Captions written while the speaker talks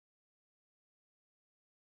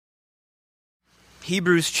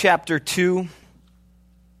Hebrews chapter 2.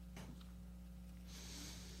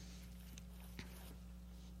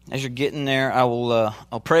 As you're getting there,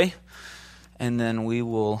 I'll pray, and then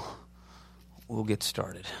we'll get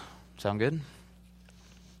started. Sound good?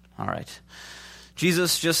 All right.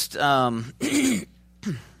 Jesus, just want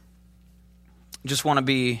to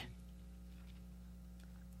be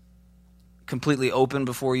completely open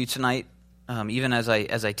before you tonight. Even as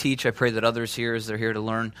I teach, I pray that others here, as they're here to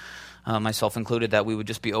learn, myself included, that we would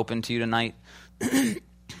just be open to you tonight,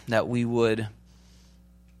 that we would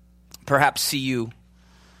perhaps see you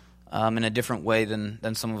in a different way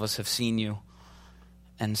than some of us have seen you.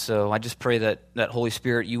 And so I just pray that Holy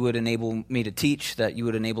Spirit, you would enable me to teach, that you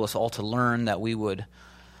would enable us all to learn, that we would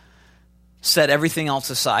set everything else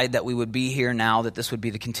aside, that we would be here now, that this would be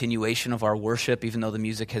the continuation of our worship, even though the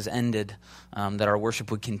music has ended, that our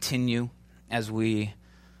worship would continue as we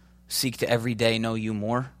seek to every day know you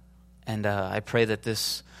more. And I pray that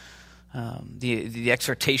this, the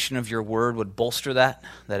exhortation of your word would bolster that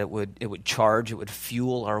it would charge, it would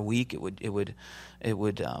fuel our week, it would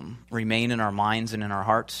remain in our minds and in our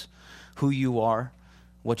hearts who you are,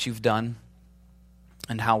 what you've done,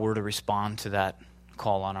 and how we're to respond to that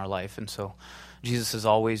call on our life. And so, Jesus, as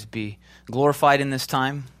always, be glorified in this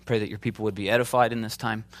time. Pray that your people would be edified in this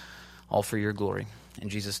time, all for your glory. In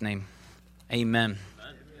Jesus' name, amen.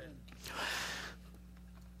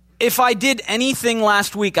 If I did anything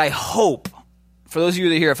last week, I hope, for those of you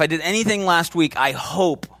that are here, if I did anything last week, I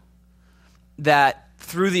hope that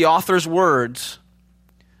through the author's words,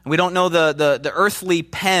 and we don't know the earthly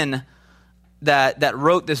pen that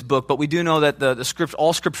wrote this book, but we do know that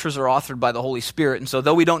all scriptures are authored by the Holy Spirit. And so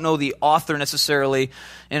though we don't know the author necessarily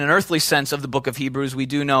in an earthly sense of the book of Hebrews, we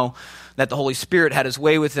do know that the Holy Spirit had his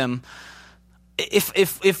way with him.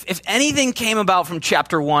 If anything came about from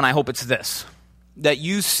chapter 1, I hope it's this. That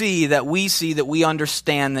you see, that we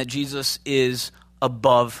understand that Jesus is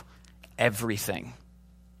above everything.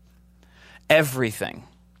 Everything.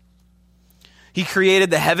 He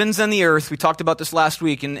created the heavens and the earth. We talked about this last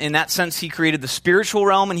week. In that sense, he created the spiritual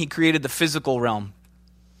realm and he created the physical realm.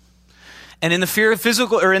 And in the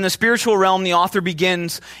spiritual realm, the author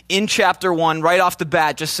begins in chapter 1, right off the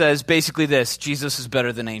bat, just says basically this: Jesus is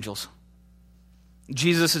better than angels.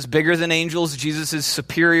 Jesus is bigger than angels. Jesus is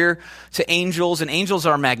superior to angels. And angels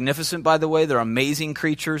are magnificent, by the way. They're amazing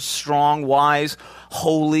creatures, strong, wise,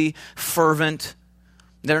 holy, fervent.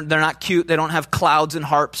 They're not cute. They don't have clouds and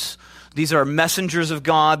harps. These are messengers of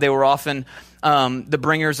God. They were often the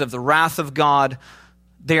bringers of the wrath of God.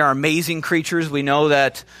 They are amazing creatures. We know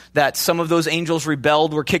that some of those angels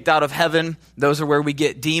rebelled, were kicked out of heaven. Those are where we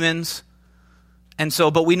get demons. And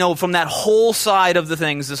so, but we know from that whole side of the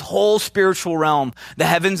things, this whole spiritual realm, the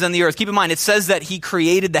heavens and the earth. Keep in mind, it says that he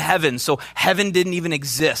created the heavens. So heaven didn't even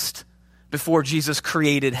exist before Jesus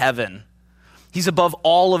created heaven. He's above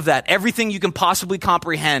all of that. Everything you can possibly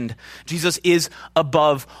comprehend, Jesus is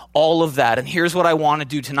above all of that. And here's what I want to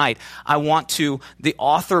do tonight. The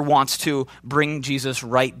author wants to bring Jesus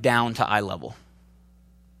right down to eye level.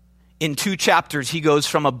 In 2 chapters, he goes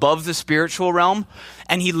from above the spiritual realm,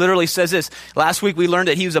 and he literally says this. Last week, we learned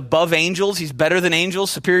that he was above angels. He's better than angels,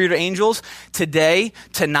 superior to angels.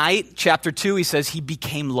 Tonight, chapter 2, he says he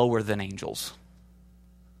became lower than angels.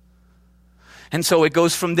 And so it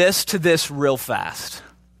goes from this to this real fast.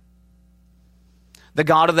 The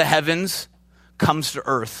God of the heavens comes to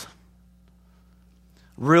earth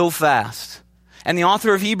real fast. And the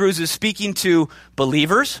author of Hebrews is speaking to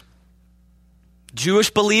believers, Jewish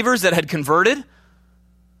believers that had converted.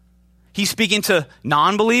 He's speaking to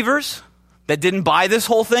non-believers that didn't buy this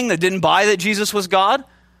whole thing, that didn't buy that Jesus was God,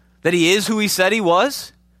 that he is who he said he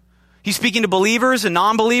was. He's speaking to believers and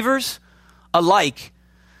non-believers alike.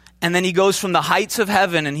 And then he goes from the heights of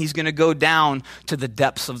heaven and he's going to go down to the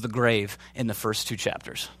depths of the grave in the first 2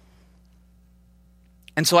 chapters.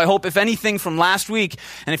 And so I hope, if anything from last week,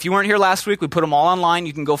 and if you weren't here last week, we put them all online.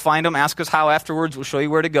 You can go find them. Ask us how afterwards. We'll show you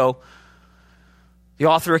where to go. The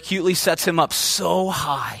author acutely sets him up so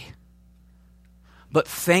high. But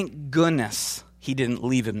thank goodness he didn't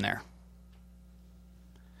leave him there.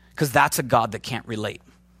 Because that's a God that can't relate.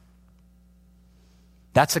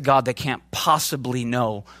 That's a God that can't possibly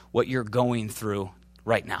know what you're going through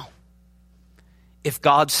right now. If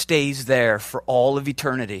God stays there for all of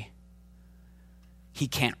eternity, he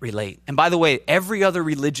can't relate. And by the way, every other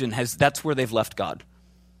religion that's where they've left God.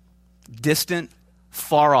 Distant,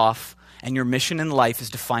 far off, and your mission in life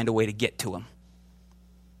is to find a way to get to him.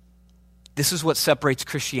 This is what separates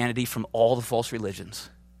Christianity from all the false religions.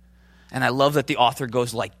 And I love that the author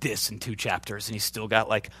goes like this in 2 chapters, and he's still got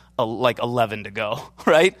like 11 to go,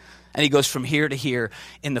 right? And he goes from here to here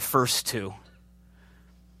in the first 2.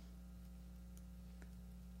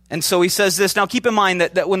 And so he says this. Now keep in mind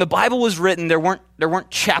that when the Bible was written, there weren't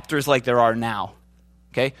chapters like there are now.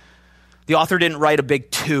 Okay? The author didn't write a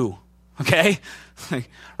big 2. Okay?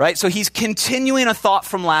 Right? So he's continuing a thought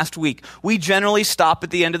from last week. We generally stop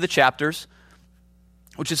at the end of the chapters,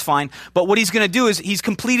 which is fine. But what he's going to do is he's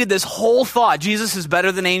completed this whole thought. Jesus is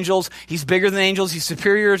better than angels. He's bigger than angels. He's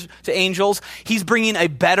superior to angels. He's bringing a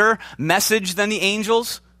better message than the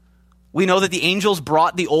angels. We know that the angels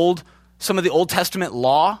brought some of the Old Testament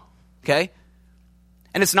law, okay?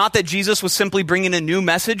 And it's not that Jesus was simply bringing a new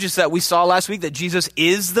message. It's that we saw last week that Jesus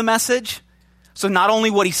is the message. So not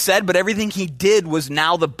only what he said, but everything he did was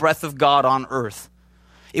now the breath of God on earth.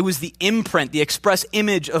 It was the imprint, the express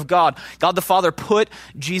image of God. God the Father put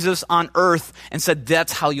Jesus on earth and said,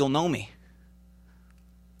 that's how you'll know me.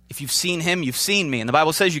 If you've seen him, you've seen me. And the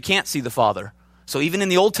Bible says you can't see the Father. So even in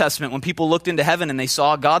the Old Testament, when people looked into heaven and they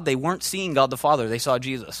saw God, they weren't seeing God the Father. They saw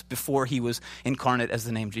Jesus before he was incarnate as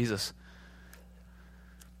the name Jesus.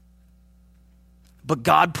 But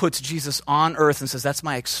God puts Jesus on earth and says, that's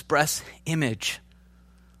my express image.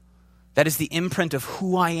 That is the imprint of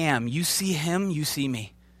who I am. You see him, you see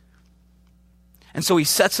me. And so he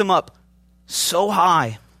sets him up so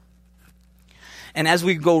high. And as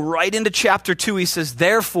we go right into chapter 2, he says,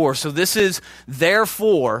 therefore, so this is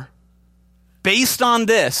therefore, based on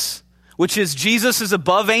this, which is Jesus is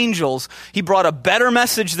above angels. He brought a better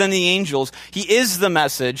message than the angels. He is the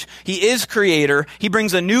message. He is creator. He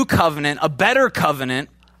brings a new covenant, a better covenant.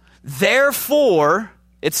 Therefore,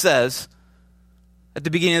 it says at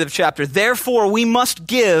the beginning of the chapter, therefore we must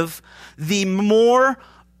give the more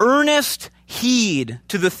earnest heed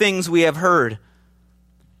to the things we have heard,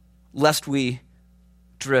 lest we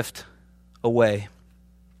drift away.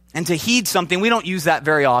 And to heed something, we don't use that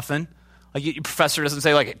very often. Like your professor doesn't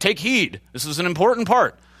say, like, take heed. This is an important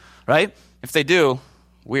part, right? If they do,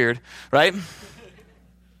 weird, right?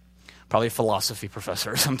 Probably a philosophy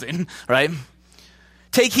professor or something, right?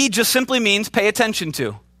 Take heed just simply means pay attention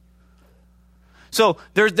to. So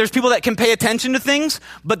there's people that can pay attention to things,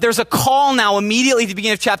 but there's a call now immediately at the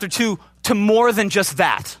beginning of chapter 2 to more than just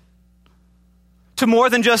that. To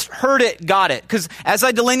more than just heard it, got it. Because as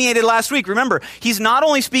I delineated last week, remember, he's not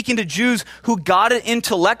only speaking to Jews who got it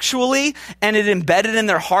intellectually and it embedded in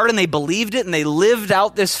their heart and they believed it and they lived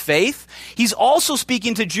out this faith. He's also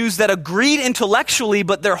speaking to Jews that agreed intellectually,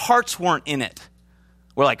 but their hearts weren't in it.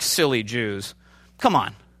 We're like silly Jews. Come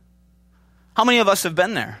on. How many of us have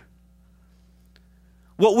been there?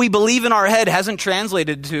 What we believe in our head hasn't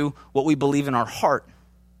translated to what we believe in our heart.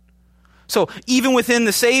 So even within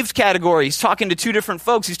the saved category, he's talking to two different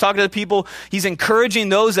folks. He's talking to the people, he's encouraging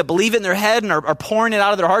those that believe it in their head and are pouring it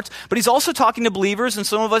out of their hearts. But he's also talking to believers and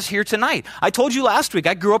some of us here tonight. I told you last week,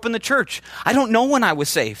 I grew up in the church. I don't know when I was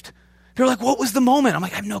saved. You're like, what was the moment? I'm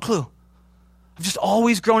like, I have no clue. I've just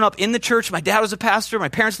always grown up in the church. My dad was a pastor. My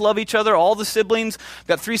parents love each other. All the siblings, I've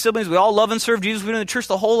got 3 siblings. We all love and serve Jesus. We've been in the church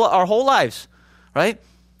our whole lives, right?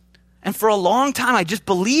 And for a long time, I just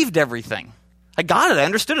believed everything. I got it. I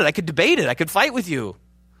understood it. I could debate it. I could fight with you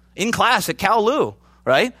in class at Cal Lu,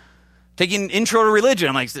 right? Taking intro to religion.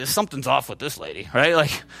 I'm like, something's off with this lady, right?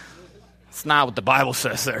 Like, it's not what the Bible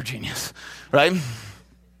says there, genius, right?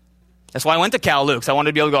 That's why I went to Cal Lu, because I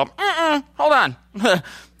wanted to be able to go, hold on.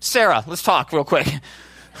 Sarah, let's talk real quick.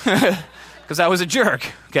 Because I was a jerk,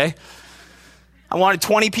 okay? I wanted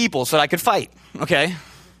 20 people so that I could fight, okay?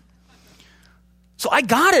 So I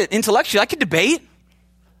got it intellectually. I could debate.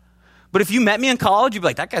 But if you met me in college, you'd be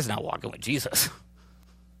like, that guy's not walking with Jesus.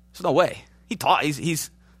 There's no way. He taught.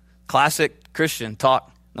 He's classic Christian,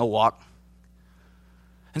 taught, no walk.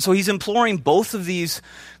 And so he's imploring both of these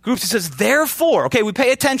groups. He says, therefore, okay, we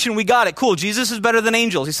pay attention, we got it, cool. Jesus is better than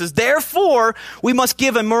angels. He says, therefore, we must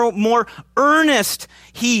give a more earnest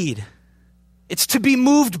heed. It's to be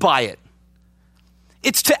moved by it.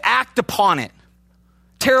 It's to act upon it.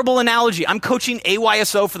 Terrible analogy. I'm coaching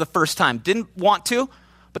AYSO for the first time. Didn't want to,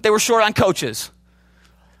 but they were short on coaches.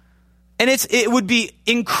 And it would be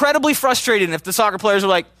incredibly frustrating if the soccer players were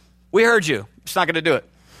like, we heard you, just not going to do it,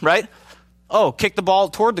 right? Oh, kick the ball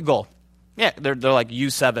toward the goal. Yeah, they're like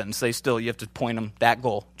U7s. You have to point them, that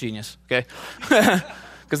goal, genius, okay?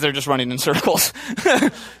 Because they're just running in circles.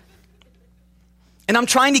 And I'm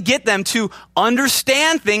trying to get them to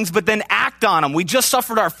understand things, but then act on them. We just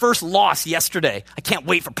suffered our first loss yesterday. I can't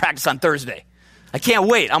wait for practice on Thursday. I can't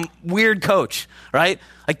wait. I'm weird coach, right?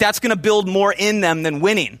 Like that's going to build more in them than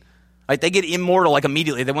winning. Like they get immortal like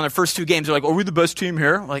immediately. They won their first 2 games. They're like, are we the best team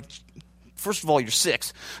here? Like, first of all, you're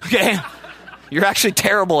 6, okay? You're actually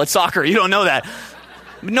terrible at soccer. You don't know that.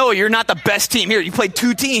 No, you're not the best team here. You played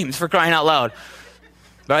 2 teams for crying out loud,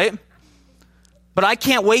 right? But I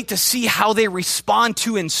can't wait to see how they respond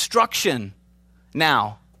to instruction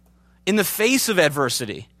now in the face of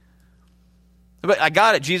adversity. But I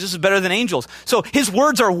got it. Jesus is better than angels. So his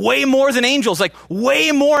words are way more than angels, like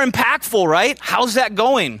way more impactful, right? How's that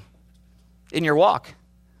going in your walk?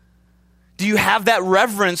 Do you have that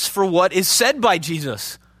reverence for what is said by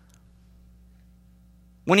Jesus?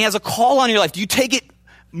 When he has a call on your life, do you take it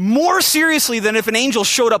more seriously than if an angel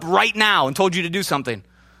showed up right now and told you to do something?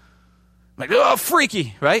 Like, oh,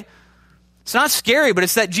 freaky, right? It's not scary, but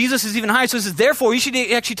it's that Jesus is even higher. So it says, therefore, you should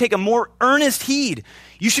actually take a more earnest heed.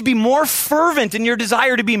 You should be more fervent in your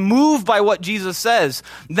desire to be moved by what Jesus says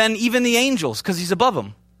than even the angels, because he's above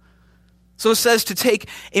them. So it says to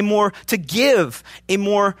give a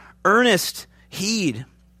more earnest heed,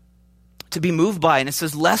 to be moved by. And it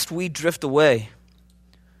says, lest we drift away.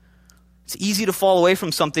 It's easy to fall away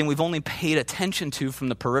from something we've only paid attention to from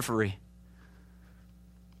the periphery.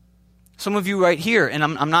 Some of you right here,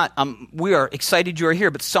 and we are excited you are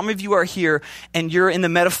here, but some of you are here and you're in the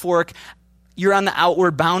metaphoric, you're on the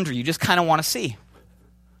outward boundary. You just kind of want to see.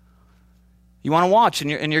 You want to watch,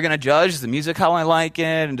 and you're going to judge the music, how I like it,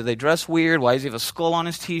 and do they dress weird? Why does he have a skull on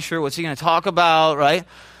his t-shirt? What's he going to talk about, right?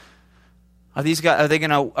 Are these guys, are they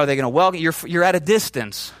going to welcome? You're at a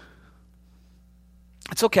distance.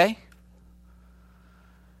 It's okay.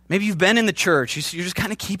 Maybe you've been in the church. You're just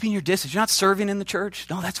kind of keeping your distance. You're not serving in the church.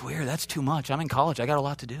 No, that's weird. That's too much. I'm in college. I got a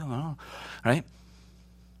lot to do. Right?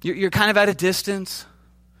 You're kind of at a distance.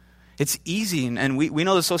 It's easy, and we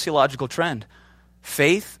know the sociological trend.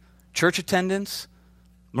 Faith, church attendance,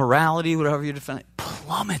 morality, whatever you define it,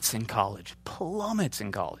 plummets in college. Plummets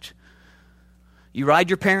in college. You ride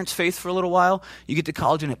your parents' faith for a little while, you get to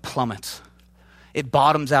college and it plummets. It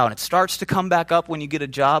bottoms out. And it starts to come back up when you get a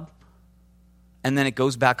job, and then it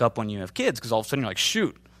goes back up when you have kids, because all of a sudden you're like,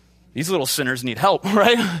 shoot, these little sinners need help,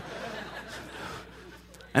 right?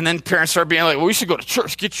 And then parents start being like, well, we should go to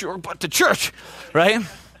church. Get your butt to church, right?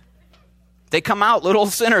 They come out, little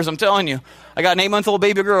sinners, I'm telling you. I got an 8-month-old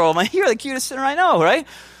baby girl. I'm like, you're the cutest sinner I know, right?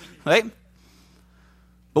 Right?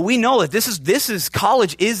 But we know that this is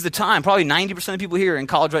college is the time. Probably 90% of people here are in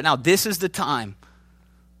college right now. This is the time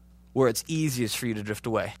where it's easiest for you to drift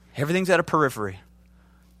away. Everything's at a periphery.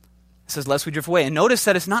 It says, lest we drift away. And notice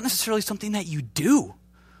that it's not necessarily something that you do.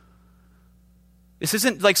 This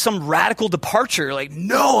isn't like some radical departure. Like,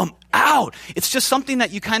 no, I'm out. It's just something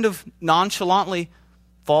that you kind of nonchalantly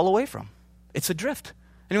fall away from. It's a drift.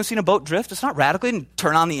 Anyone seen a boat drift? It's not radical. You didn't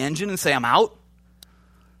turn on the engine and say, I'm out.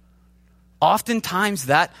 Oftentimes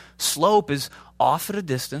that slope is off at a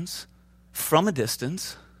distance, from a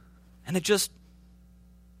distance, and it just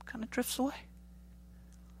kind of drifts away.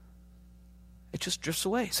 It just drifts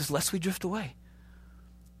away. It says, lest we drift away.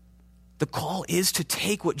 The call is to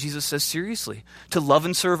take what Jesus says seriously, to love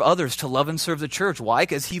and serve others, to love and serve the church. Why?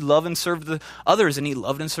 Because he loved and served the others, and he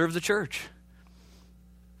loved and served the church.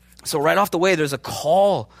 So right off the way, there's a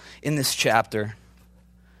call in this chapter.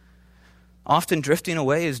 Often drifting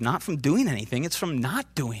away is not from doing anything, it's from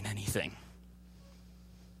not doing anything.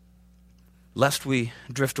 Lest we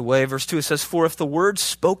drift away. Verse 2, it says, for if the word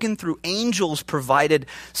spoken through angels provided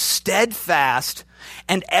steadfast,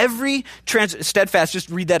 and steadfast, just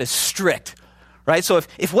read that as strict, right? So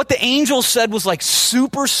if what the angels said was like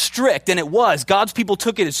super strict, and it was, God's people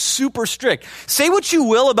took it as super strict. Say what you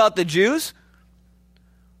will about the Jews,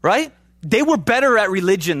 right? They were better at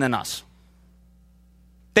religion than us.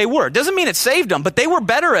 They were. Doesn't mean it saved them, but they were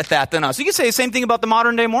better at that than us. You can say the same thing about the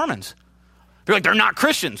modern day Mormons. You're like, they're not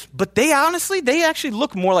Christians. But they actually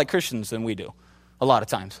look more like Christians than we do a lot of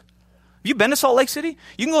times. Have you been to Salt Lake City?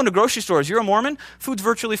 You can go into grocery stores. You're a Mormon, food's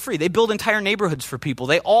virtually free. They build entire neighborhoods for people.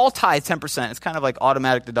 They all tithe 10%. It's kind of like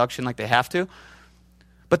automatic deduction, like they have to.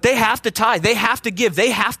 But they have to tithe. They have to give.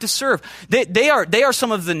 They have to serve. They are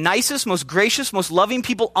some of the nicest, most gracious, most loving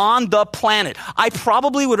people on the planet. I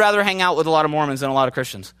probably would rather hang out with a lot of Mormons than a lot of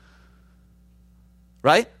Christians.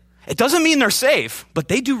 Right? It doesn't mean they're safe, but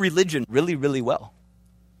they do religion really, really well.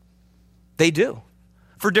 They do.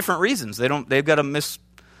 For different reasons. They've got a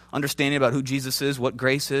misunderstanding about who Jesus is, what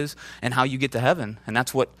grace is, and how you get to heaven. And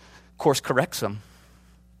that's what course corrects them.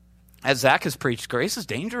 As Zach has preached, grace is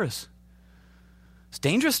dangerous. It's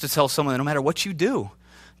dangerous to tell someone that no matter what you do,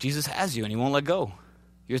 Jesus has you and he won't let go.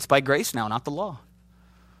 It's by grace now, not the law.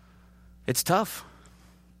 It's tough.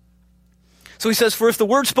 So he says, for if the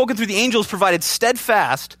word spoken through the angels proved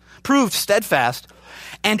steadfast,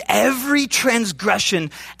 and every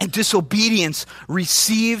transgression and disobedience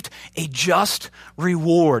received a just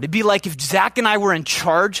reward. It'd be like if Zach and I were in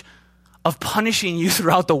charge of punishing you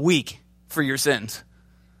throughout the week for your sins.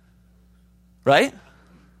 Right?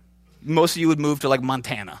 Most of you would move to like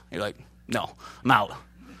Montana. You're like, No, I'm out.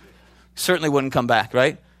 Certainly wouldn't come back,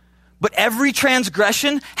 right? But every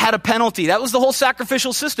transgression had a penalty. That was the whole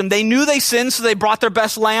sacrificial system. They knew they sinned, so they brought their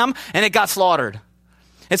best lamb, and it got slaughtered.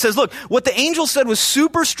 It says, look, what the angel said was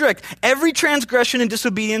super strict. Every transgression and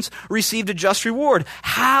disobedience received a just reward.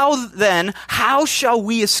 How shall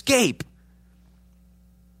we escape?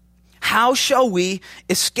 How shall we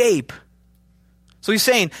escape? So he's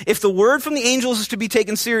saying, if the word from the angels is to be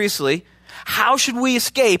taken seriously, how should we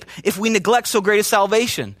escape if we neglect so great a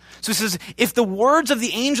salvation? So he says, if the words of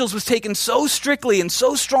the angels was taken so strictly and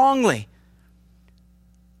so strongly,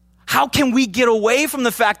 how can we get away from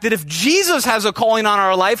the fact that if Jesus has a calling on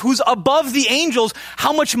our life who's above the angels,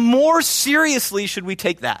 how much more seriously should we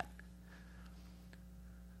take that?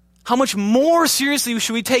 How much more seriously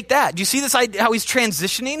should we take that? Do you see this idea, how he's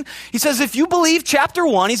transitioning? He says, if you believe chapter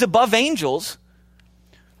 1, he's above angels,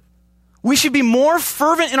 we should be more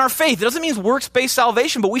fervent in our faith. It doesn't mean works-based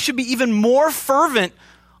salvation, but we should be even more fervent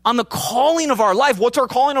on the calling of our life. What's our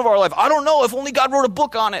calling of our life? I don't know. If only God wrote a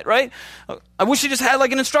book on it, right? I wish he just had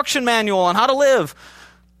like an instruction manual on how to live.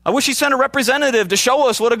 I wish he sent a representative to show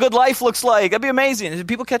us what a good life looks like. That'd be amazing. Is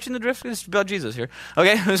people catching the drift? It's about Jesus here.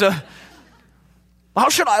 Okay, so how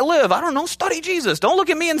should I live? I don't know. Study Jesus. Don't look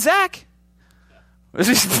at me and Zach.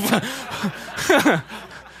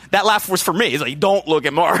 That laugh was for me. He's like, don't look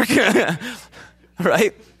at Mark.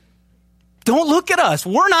 Right? Don't look at us.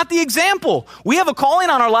 We're not the example. We have a calling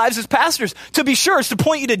on our lives as pastors. To be sure, it's to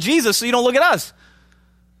point you to Jesus so you don't look at us.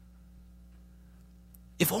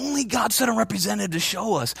 If only God sent a representative to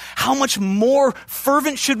show us, how much more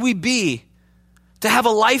fervent should we be to have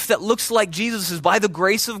a life that looks like Jesus is by the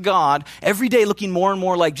grace of God, every day looking more and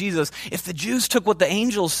more like Jesus. If the Jews took what the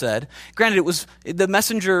angels said, granted the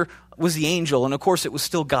messenger was the angel, and of course it was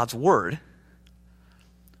still God's word,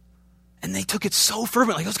 and they took it so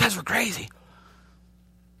fervently, those guys were crazy.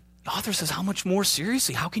 The author says, how much more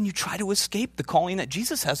seriously? How can you try to escape the calling that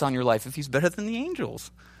Jesus has on your life if he's better than the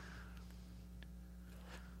angels?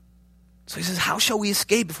 So he says, how shall we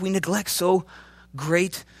escape if we neglect so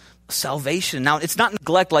great salvation? Now, it's not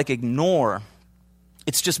neglect like ignore.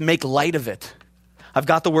 It's just make light of it. I've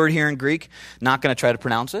got the word here in Greek. Not going to try to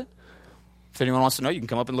pronounce it. If anyone wants to know, you can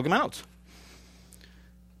come up and look them out.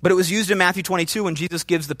 But it was used in Matthew 22 when Jesus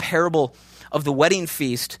gives the parable of the wedding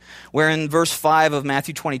feast, where in verse 5 of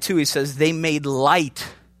Matthew 22, he says, they made light.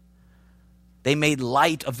 They made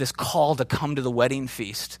light of this call to come to the wedding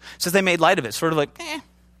feast. It says they made light of it. Sort of like, I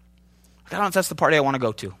don't know if that's the party I want to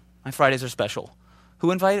go to. My Fridays are special.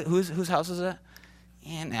 Who invited? Whose house is that?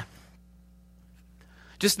 Nah.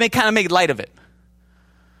 Just kind of make light of it.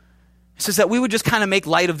 It says that we would just kind of make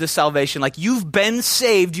light of this salvation. Like, you've been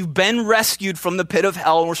saved, you've been rescued from the pit of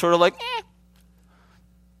hell, and we're sort of like,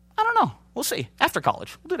 I don't know. We'll see. After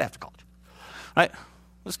college. We'll do it after college. Right?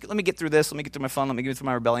 Let me get through this. Let me get through my fun. Let me get through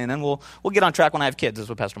my rebellion. Then we'll get on track when I have kids. That's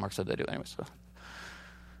what Pastor Mark said to do. Anyway, so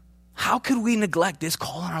how could we neglect this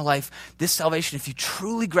call in our life, this salvation, if you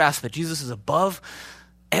truly grasp that Jesus is above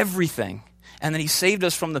everything and that he saved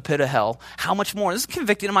us from the pit of hell? How much more? This is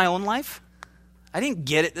convicting in my own life. I didn't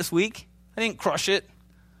get it this week. I didn't crush it.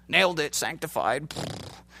 Nailed it. Sanctified.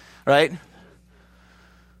 Right?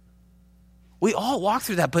 We all walk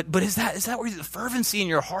through that, but is that where the fervency in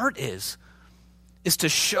your heart is? Is to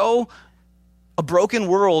show a broken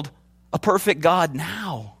world a perfect God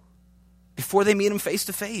now, before they meet him face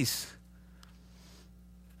to face.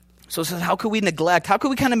 So it says, how could we neglect? How could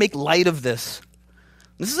we kind of make light of this?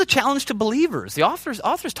 This is a challenge to believers. The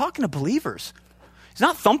author's talking to believers. He's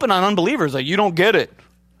not thumping on unbelievers like, you don't get it.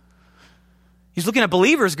 He's looking at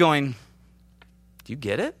believers going, do you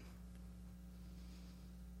get it?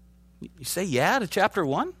 You say yeah to chapter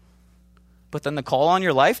 1, but then the call on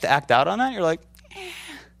your life to act out on that, you're like,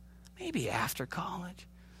 maybe after college.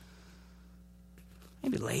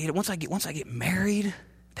 Maybe later. Once I get married,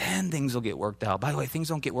 then things will get worked out. By the way, things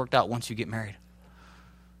don't get worked out once you get married.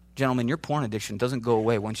 Gentlemen, your porn addiction doesn't go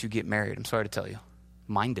away once you get married. I'm sorry to tell you.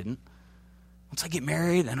 Mine didn't. Once I get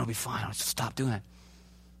married, then it'll be fine. I'll just stop doing it.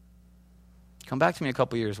 Come back to me a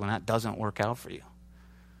couple years when that doesn't work out for you.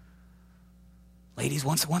 Ladies,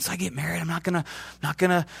 once I get married, I'm not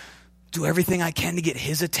gonna do everything I can to get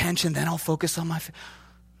his attention. Then I'll focus on my.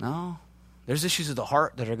 No, there's issues of the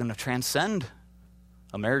heart that are going to transcend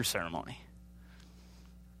a marriage ceremony.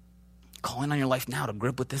 Calling on your life now to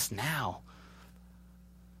grip with this now.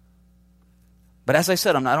 But as I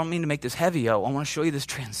said, I don't mean to make this heavy. I want to show you this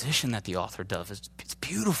transition that the author does. It's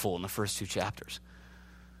beautiful in the first 2 chapters.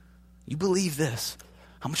 You believe this.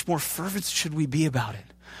 How much more fervent should we be about it?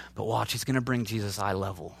 But watch, he's going to bring Jesus eye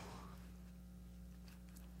level.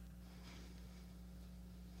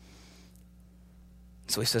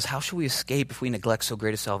 So he says, how shall we escape if we neglect so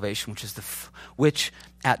great a salvation, which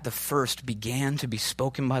at the first began to be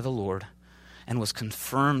spoken by the Lord and was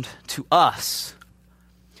confirmed to us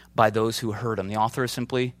by those who heard him? The author is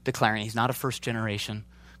simply declaring he's not a first-generation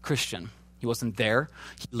Christian. He wasn't there.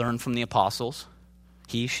 He learned from the apostles.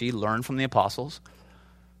 She learned from the apostles.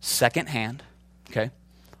 Secondhand, okay?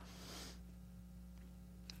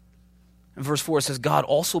 In verse 4 it says, God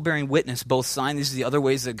also bearing witness, both signs. These are the other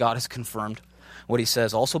ways that God has confirmed what he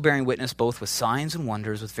says. Also bearing witness both with signs and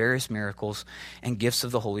wonders, with various miracles and gifts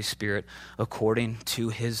of the Holy Spirit, according to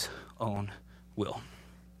his own will.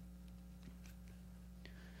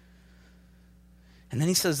 And then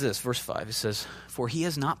he says this, verse 5, he says, for he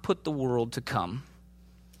has not put the world to come,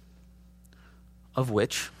 of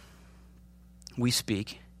which we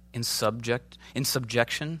speak in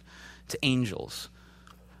subjection to angels.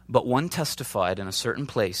 But one testified in a certain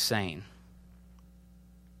place, saying,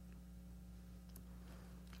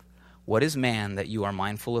 what is man that you are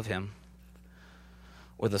mindful of him,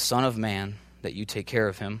 or the son of man that you take care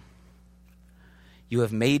of him? You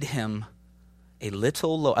have made him a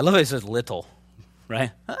little low. I love how he says little,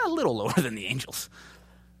 right? A little lower than the angels.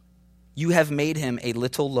 You have made him a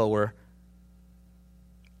little lower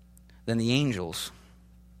than the angels.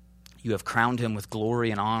 You have crowned him with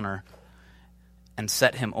glory and honor and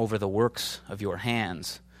set him over the works of your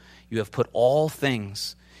hands. You have put all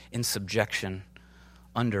things in subjection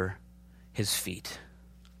under his feet.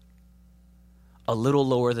 A little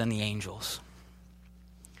lower than the angels.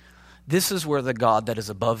 This is where the God that is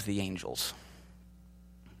above the angels,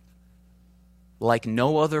 like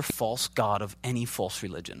no other false god of any false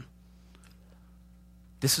religion,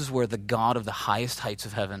 this is where the God of the highest heights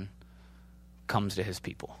of heaven comes to his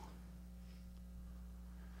people.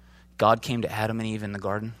 God came to Adam and Eve in the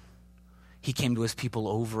garden. He came to his people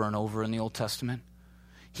over and over in the Old Testament.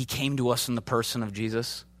 He came to us in the person of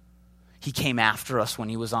Jesus. He came after us when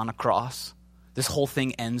he was on a cross. This whole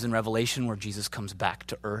thing ends in Revelation where Jesus comes back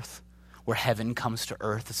to earth, where heaven comes to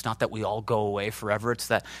earth. It's not that we all go away forever. It's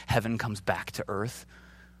that heaven comes back to earth.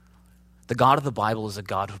 The God of the Bible is a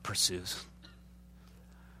God who pursues,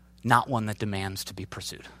 not one that demands to be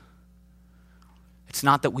pursued. It's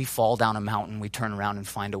not that we fall down a mountain, we turn around and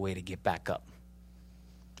find a way to get back up.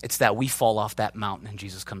 It's that we fall off that mountain and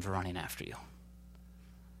Jesus comes running after you.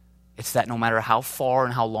 It's that no matter how far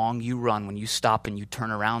and how long you run, when you stop and you turn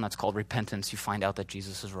around, that's called repentance, you find out that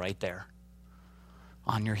Jesus is right there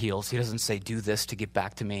on your heels. He doesn't say, do this to get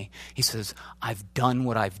back to me. He says, I've done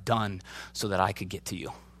what I've done so that I could get to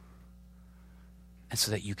you and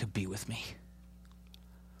so that you could be with me.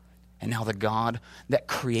 And now the God that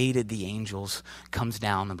created the angels comes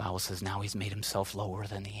down. The Bible says now he's made himself lower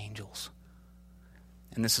than the angels.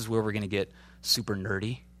 And this is where we're going to get super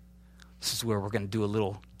nerdy. This is where we're going to do a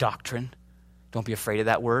little doctrine. Don't be afraid of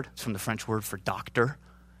that word. It's from the French word for doctor.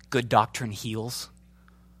 Good doctrine heals.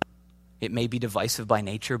 It may be divisive by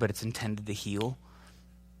nature, but it's intended to heal.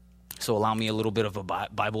 So allow me a little bit of a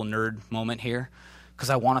Bible nerd moment here, because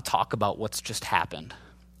I want to talk about what's just happened.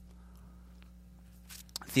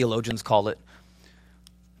 Theologians call it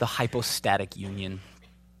the hypostatic union.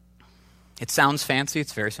 It sounds fancy.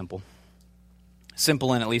 It's very simple.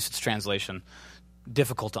 Simple in at least its translation.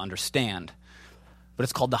 Difficult to understand. But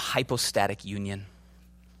it's called the hypostatic union.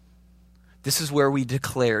 This is where we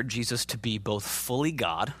declare Jesus to be both fully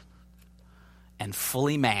God and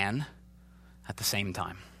fully man at the same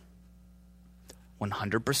time.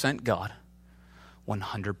 100% God,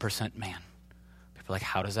 100% man. People are like,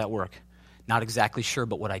 how does that work? Not exactly sure,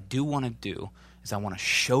 but what I do want to do is I want to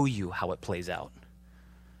show you how it plays out.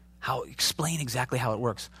 Explain exactly how it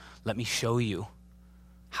works. Let me show you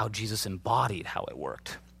how Jesus embodied how it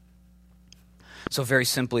worked. So very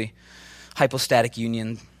simply, hypostatic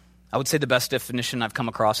union, I would say the best definition I've come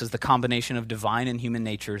across is the combination of divine and human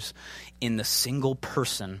natures in the single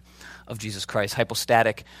person of Jesus Christ.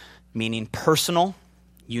 Hypostatic meaning personal,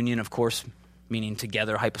 union, of course, meaning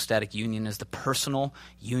together. Hypostatic union is the personal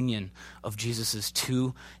union of Jesus'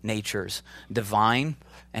 two natures, divine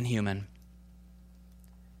and human.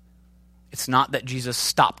 It's not that Jesus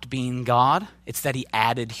stopped being God, it's that he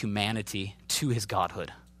added humanity to his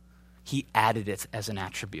godhood. He added it as an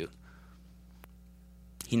attribute.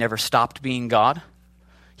 He never stopped being God.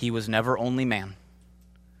 He was never only man.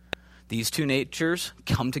 These two natures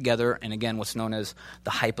come together, and again, what's known as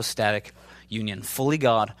the hypostatic union. Fully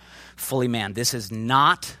God, fully man. This is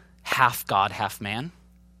not half God, half man.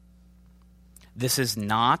 This is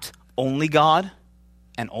not only God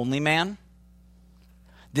and only man.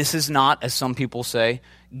 This is not, as some people say,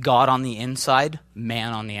 God on the inside,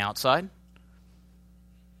 man on the outside.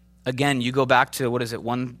 Again, you go back to,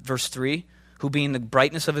 1 verse 3, who being the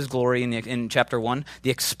brightness of his glory in chapter 1,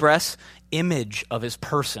 the express image of his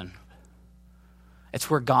person.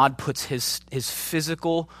 It's where God puts his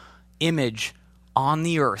physical image on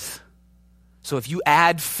the earth. So if you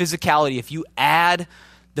add physicality, if you add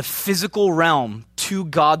the physical realm to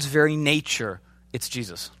God's very nature, it's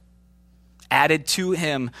Jesus. Added to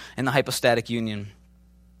him in the hypostatic union.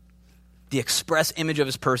 The express image of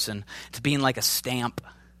his person. It's being like a stamp.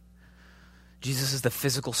 Jesus is the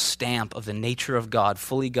physical stamp of the nature of God,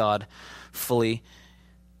 fully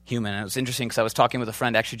human. And it was interesting because I was talking with a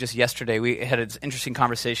friend actually just yesterday. We had an interesting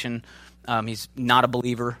conversation. He's not a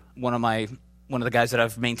believer. One of the guys that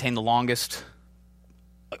I've maintained the longest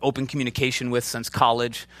open communication with since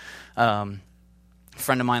college. A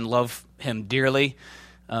friend of mine, love him dearly.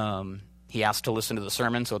 He asked to listen to the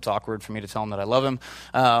sermon, so it's awkward for me to tell him that I love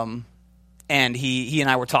him. And he and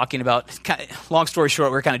I were talking about, long story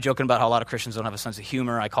short, we were kind of joking about how a lot of Christians don't have a sense of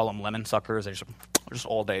humor. I call them lemon suckers. They're just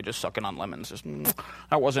all day just sucking on lemons. Just,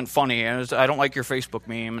 that wasn't funny. I don't like your Facebook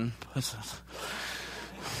meme. And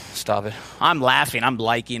stop it. I'm laughing. I'm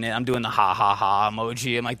liking it. I'm doing the ha ha ha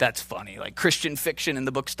emoji. I'm like, that's funny. Like Christian fiction in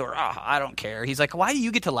the bookstore. I don't care. He's like, why do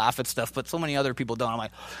you get to laugh at stuff, but so many other people don't? I'm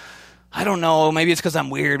like, I don't know. Maybe it's because I'm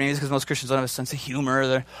weird. Maybe it's because most Christians don't have a sense of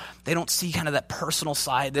humor. They don't see kind of that personal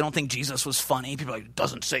side. They don't think Jesus was funny. People are like, it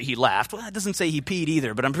doesn't say he laughed. Well, it doesn't say he peed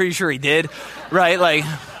either, but I'm pretty sure he did, right? Like,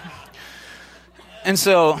 and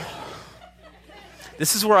so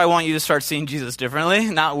this is where I want you to start seeing Jesus differently.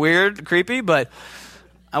 Not weird, creepy, but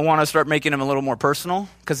I want to start making him a little more personal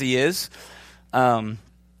because he is.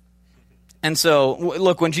 And so,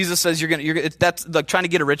 look, when Jesus says that's like trying to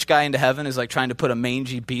get a rich guy into heaven is like trying to put a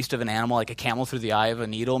mangy beast of an animal, like a camel, through the eye of a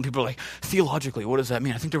needle. And people are like, theologically, what does that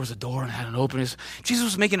mean? I think there was a door and it had an opening. Jesus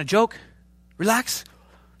was making a joke. Relax.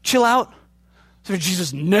 Chill out. So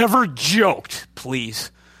Jesus never joked,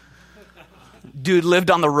 please. Dude lived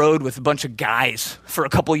on the road with a bunch of guys for a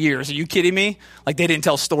couple years. Are you kidding me? Like they didn't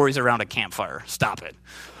tell stories around a campfire. Stop it.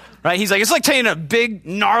 Right? He's like, it's like taking a big,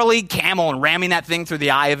 gnarly camel and ramming that thing through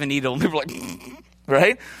the eye of a needle. And people are like,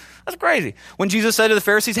 right? That's crazy. When Jesus said to the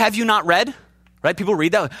Pharisees, have you not read? Right? People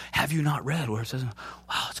read that. Have you not read? Where it says,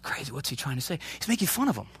 wow, it's crazy. What's he trying to say? He's making fun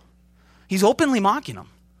of them. He's openly mocking them.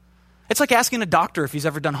 It's like asking a doctor if he's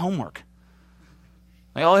ever done homework.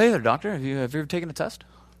 Like, oh, hey there, doctor. Have you ever taken a test?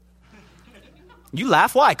 You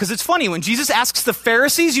laugh. Why? Because it's funny. When Jesus asks the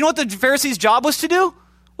Pharisees, you know what the Pharisees' job was to do?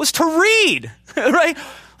 Was to read. Right?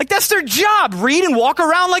 Like, that's their job. Read and walk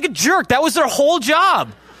around like a jerk. That was their whole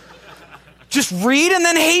job. Just read and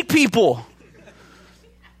then hate people.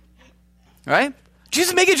 Right?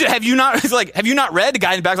 Jesus making sure, have you not read? The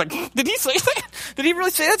guy in the back's like, did he say that? Did he really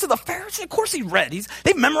say that to the Pharisees? Of course he read.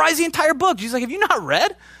 They've memorized the entire book. Jesus like, have you not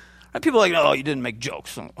read? Right? People are like, oh, you didn't make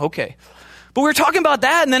jokes. Okay. But we were talking about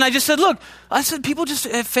that, and then I just said, look, people just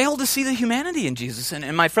fail to see the humanity in Jesus.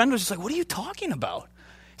 And my friend was just like, what are you talking about?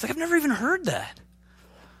 He's like, I've never even heard that.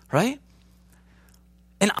 Right?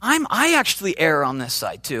 And I actually err on this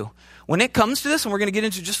side too. When it comes to this, and we're going to get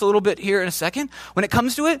into just a little bit here in a second, when it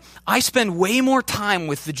comes to it, I spend way more time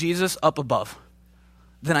with the Jesus up above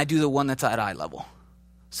than I do the one that's at eye level.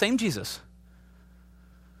 Same Jesus.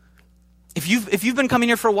 If you've been coming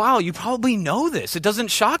here for a while, you probably know this. It doesn't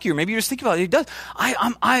shock you. Maybe you're just thinking about it. It does.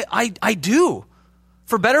 I do.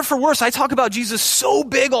 For better or for worse, I talk about Jesus so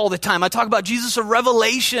big all the time. I talk about Jesus of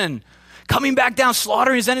Revelation, coming back down,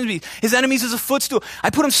 slaughtering his enemies as a footstool.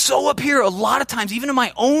 I put him so up here a lot of times, even in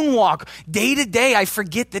my own walk, day to day, I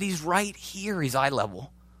forget that he's right here. He's eye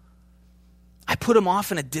level. I put him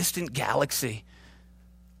off in a distant galaxy,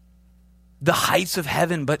 the heights of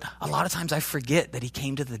heaven, but a lot of times I forget that he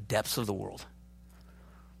came to the depths of the world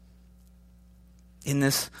in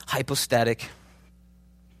this hypostatic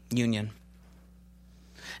union.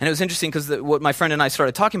 And it was interesting because what my friend and I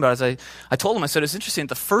started talking about is I told him, I said, it's interesting,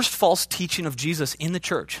 the first false teaching of Jesus in the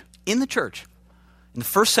church, in the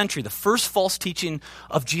first century, the first false teaching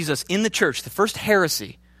of Jesus in the church, the first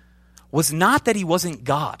heresy, was not that he wasn't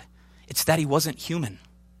God. It's that he wasn't human.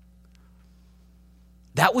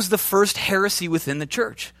 That was the first heresy within the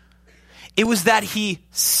church. It was that he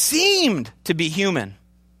seemed to be human.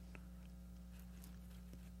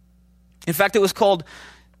 In fact, it was called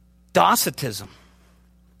Docetism.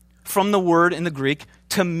 From the word in the Greek,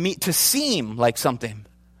 to seem like something.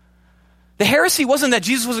 The heresy wasn't that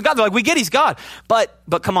Jesus wasn't God. They're like, we get he's God. But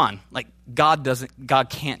come on, like God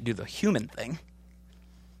can't do the human thing.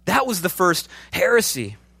 That was the first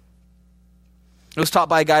heresy. It was taught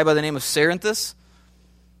by a guy by the name of Cerinthus.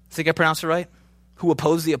 I think I pronounced it right. Who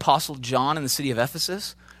opposed the apostle John in the city of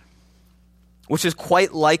Ephesus. which is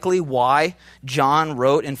quite likely why John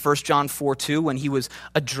wrote in 1 John 4:2 when he was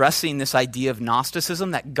addressing this idea of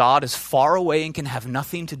Gnosticism, that God is far away and can have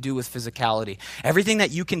nothing to do with physicality. Everything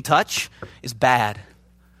that you can touch is bad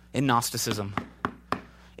in Gnosticism.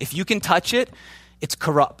 If you can touch it, it's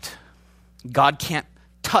corrupt. God can't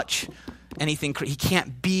touch anything. He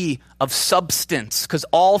can't be of substance, because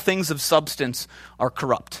all things of substance are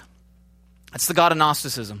corrupt. That's the God of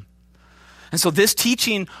Gnosticism. And so this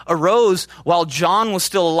teaching arose while John was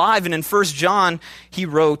still alive. And in 1 John, he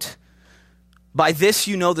wrote, "By this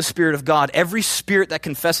you know the Spirit of God. Every spirit that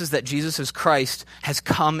confesses that Jesus is Christ has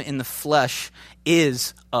come in the flesh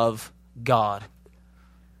is of God."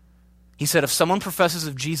 He said, if someone professes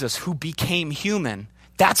of Jesus who became human,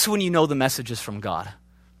 that's when you know the message is from God.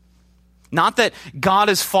 Not that God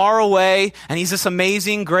is far away and he's this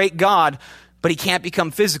amazing, great God, but he can't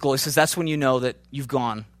become physical. He says that's when you know that you've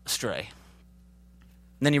gone astray.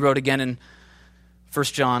 And then he wrote again in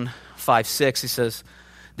 1 John 5:6, he says,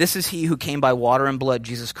 "This is he who came by water and blood,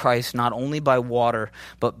 Jesus Christ, not only by water,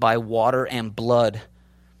 but by water and blood.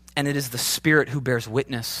 And it is the Spirit who bears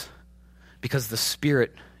witness, because the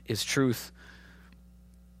Spirit is truth."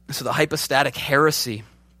 So the hypostatic heresy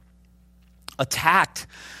attacked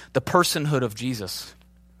the personhood of Jesus.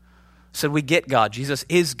 Said we get God. Jesus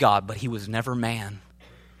is God, but he was never man.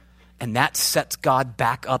 And that sets God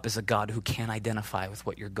back up as a God who can't identify with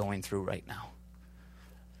what you're going through right now.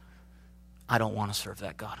 I don't want to serve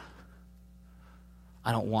that God.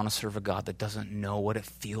 I don't want to serve a God that doesn't know what it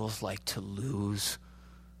feels like to lose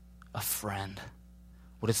a friend,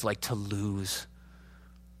 what it's like to lose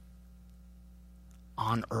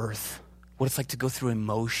on earth, what it's like to go through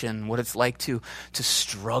emotion, what it's like to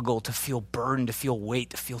struggle, to feel burdened, to feel weight,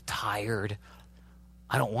 to feel tired.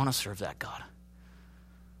 I don't want to serve that God.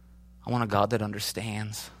 I want a God that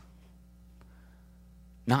understands.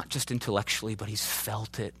 Not just intellectually, but he's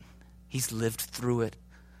felt it. He's lived through it.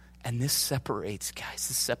 And this separates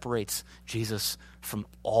Jesus from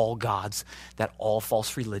all gods that all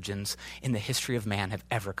false religions in the history of man have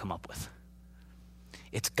ever come up with.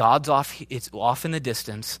 It's off in the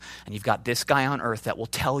distance, and you've got this guy on earth that will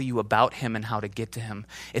tell you about him and how to get to him.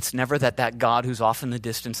 It's never that God who's off in the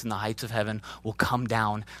distance in the heights of heaven will come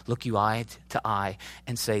down, look you eye to eye,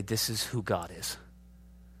 and say, this is who God is.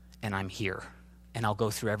 And I'm here. And I'll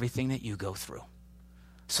go through everything that you go through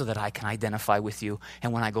so that I can identify with you.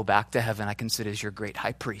 And when I go back to heaven, I can sit as your great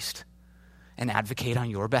high priest and advocate on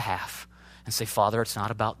your behalf and say, Father, it's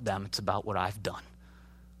not about them, it's about what I've done.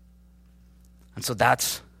 And so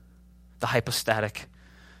that's the hypostatic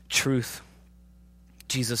truth.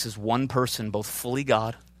 Jesus is one person, both fully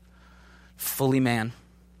God, fully man.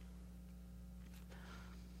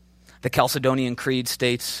 The Chalcedonian Creed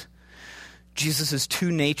states, Jesus' two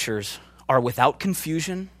natures are without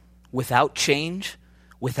confusion, without change,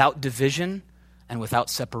 without division, and without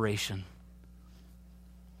separation.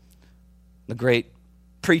 The great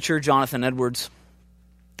preacher Jonathan Edwards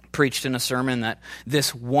preached in a sermon that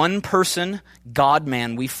this one person,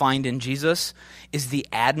 God-man we find in Jesus is the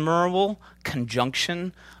admirable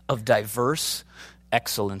conjunction of diverse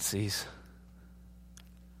excellencies.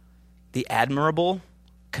 The admirable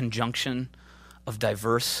conjunction of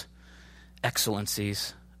diverse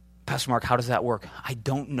excellencies. Pastor Mark, how does that work? I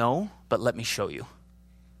don't know, but let me show you.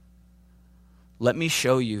 Let me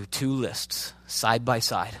show you two lists side by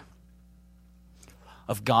side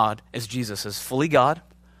of God as Jesus as fully God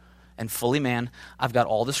and fully man. I've got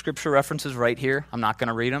all the scripture references right here. I'm not going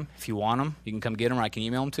to read them. If you want them, you can come get them or I can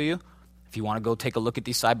email them to you. If you want to go take a look at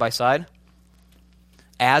these side by side.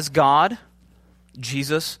 As God,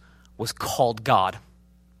 Jesus was called God.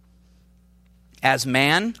 As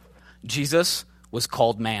man, Jesus was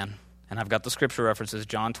called man. And I've got the scripture references,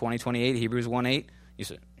 John 20:28, Hebrews 1:8. You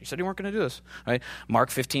said you weren't going to do this, right? Mark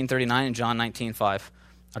 15:39 and John 19:5.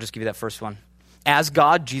 I'll just give you that first one. As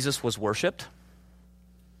God, Jesus was worshipped.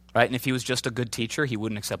 Right? And if he was just a good teacher, he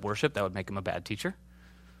wouldn't accept worship. That would make him a bad teacher.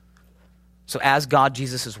 So as God,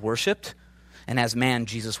 Jesus is worshipped, and as man,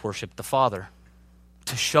 Jesus worshipped the Father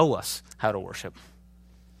to show us how to worship.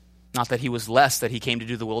 Not that he was less, that he came to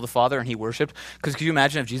do the will of the Father and he worshipped. Because could you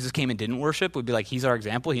imagine if Jesus came and didn't worship? We'd be like, he's our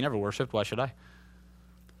example. He never worshipped. Why should I?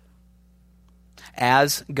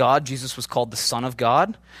 As God, Jesus was called the Son of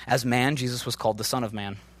God. As man, Jesus was called the Son of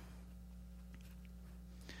Man.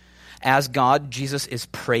 As God, Jesus is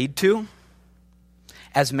prayed to.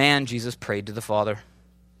 As man, Jesus prayed to the Father.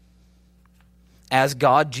 As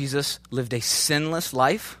God, Jesus lived a sinless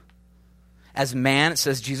life. As man, it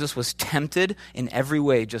says Jesus was tempted in every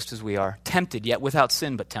way just as we are. Tempted, yet without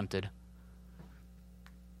sin, but tempted.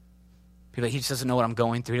 People, he just doesn't know what I'm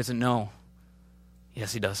going through. He doesn't know.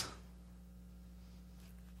 Yes, he does.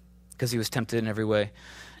 because he was tempted in every way.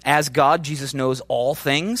 As God, Jesus knows all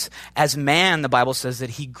things. As man, the Bible says that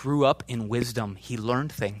he grew up in wisdom. He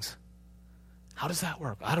learned things. How does that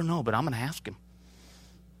work? I don't know, but I'm going to ask him.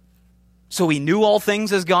 So he knew all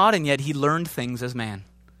things as God, and yet he learned things as man.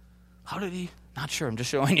 How did he? Not sure. I'm just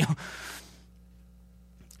showing you.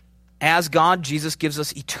 As God, Jesus gives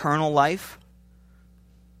us eternal life.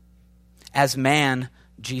 As man,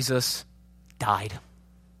 Jesus died.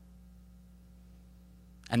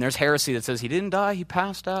 And there's heresy that says he didn't die, he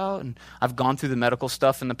passed out. And I've gone through the medical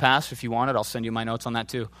stuff in the past. If you want it, I'll send you my notes on that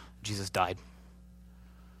too. Jesus died.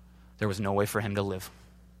 There was no way for him to live.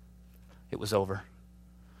 It was over.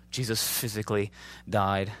 Jesus physically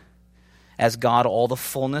died. As God, all the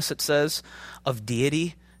fullness, it says, of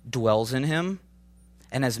deity dwells in him.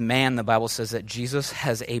 And as man, the Bible says that Jesus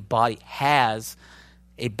had a body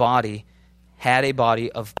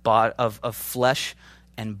of flesh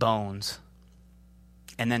and bones.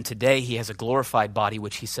 And then today he has a glorified body,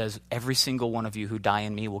 which he says, every single one of you who die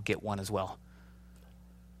in me will get one as well.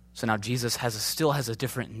 So now Jesus still has a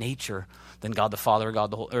different nature than God the Father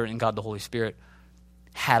and God the Holy Spirit.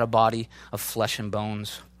 Had a body of flesh and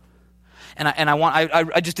bones. And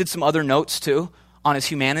I just did some other notes too on his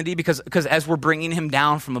humanity because as we're bringing him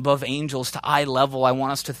down from above angels to eye level, I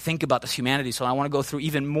want us to think about this humanity. So I want to go through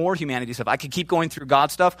even more humanity stuff. I could keep going through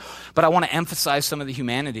God stuff, but I want to emphasize some of the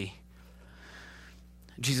humanity.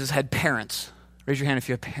 Jesus had parents. Raise your hand if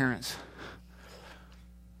you have parents.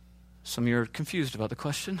 Some of you are confused about the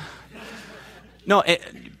question. No,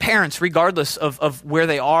 parents, regardless of where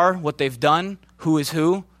they are, what they've done, who is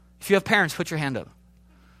who. If you have parents, put your hand up.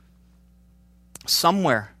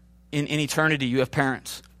 Somewhere in eternity, you have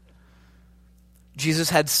parents.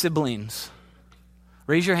 Jesus had siblings.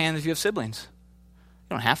 Raise your hand if you have siblings. You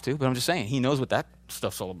don't have to, but I'm just saying, he knows what that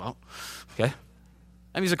stuff's all about. Okay?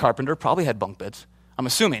 I mean, he's a carpenter, probably had bunk beds. I'm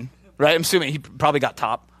assuming, right? I'm assuming he probably got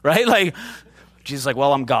top, right? Like, Jesus is like,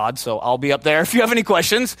 well, I'm God, so I'll be up there if you have any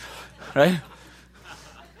questions, right?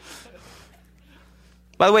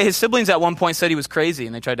 By the way, his siblings at one point said he was crazy,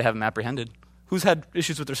 and they tried to have him apprehended. Who's had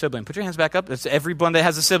issues with their sibling? Put your hands back up. That's everyone that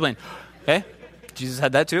has a sibling. Okay? Jesus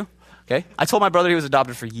had that too. Okay? I told my brother he was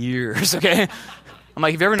adopted for years. Okay? I'm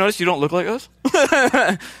like, have you ever noticed you don't look like us?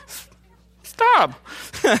 Stop.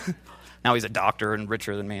 Now he's a doctor and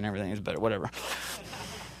richer than me and everything. He's better. Whatever.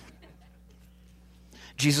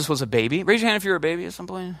 Jesus was a baby. Raise your hand if you're a baby at some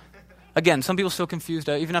point. Again, some people still confused,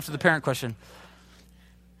 even after the parent question.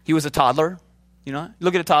 He was a toddler. You know,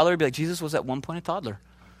 look at a toddler and be like, Jesus was at one point a toddler.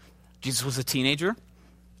 Jesus was a teenager,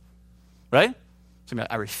 right? So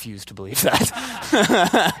I refuse to believe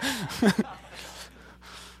that.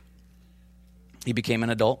 He became an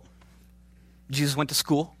adult. Jesus went to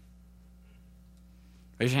school.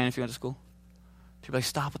 Raise your hand if you went to school. People are like,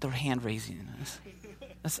 stop with the hand raising.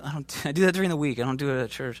 I do that during the week. I don't do it at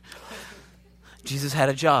church. Jesus had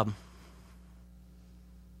a job.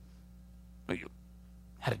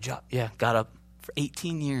 Had a job. Yeah, got up for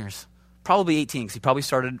 18 years. Probably 18, because he probably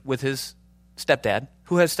started with his stepdad.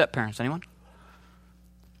 Who has step-parents? Anyone?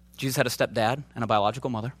 Jesus had a stepdad and a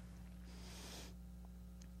biological mother.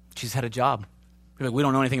 Jesus had a job. You're like, we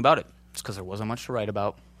don't know anything about it. It's because there wasn't much to write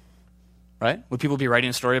about. Right? Would people be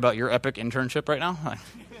writing a story about your epic internship right now?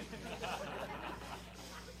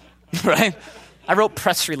 Right? I wrote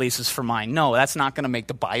press releases for mine. No, that's not going to make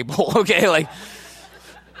the Bible, okay? Like,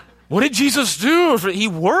 what did Jesus do? He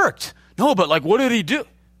worked. No, but like, what did he do?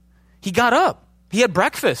 He got up. He had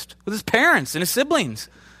breakfast with his parents and his siblings.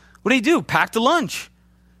 What did he do? Packed a lunch.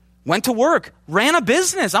 Went to work. Ran a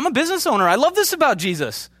business. I'm a business owner. I love this about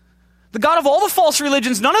Jesus. The God of all the false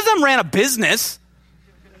religions, none of them ran a business.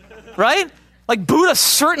 Right? Like Buddha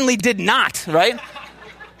certainly did not, right?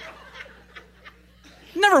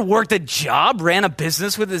 Never worked a job, ran a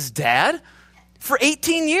business with his dad for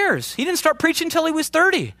 18 years. He didn't start preaching until he was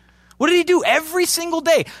 30. What did he do every single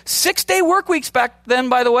day? 6-day work weeks back then,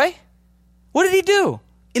 by the way. What did he do?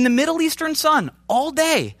 In the Middle Eastern sun, all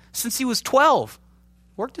day, since he was 12.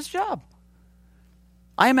 Worked his job.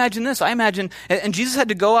 I imagine this. And Jesus had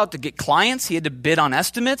to go out to get clients. He had to bid on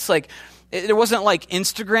estimates. Like, there wasn't like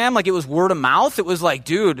Instagram, like it was word of mouth. It was like,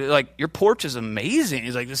 dude, like your porch is amazing.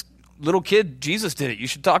 He's like, this little kid, Jesus did it. You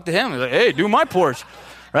should talk to him. He's like, hey, do my porch.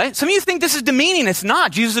 Right? Some of you think this is demeaning. It's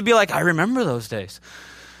not. Jesus would be like, I remember those days.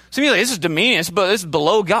 Some of you are like, this is demeaning. This is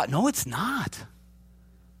below God. No, it's not.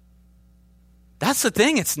 That's the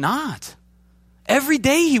thing. It's not. Every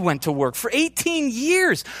day he went to work for 18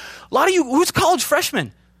 years. A lot of you, who's college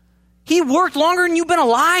freshmen? He worked longer than you've been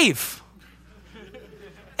alive.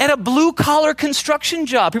 At a blue-collar construction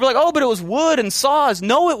job. People are like, oh, but it was wood and saws.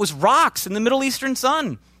 No, it was rocks in the Middle Eastern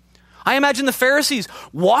sun. I imagine the Pharisees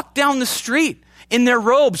walk down the street in their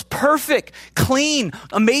robes, perfect, clean,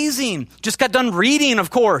 amazing. Just got done reading, of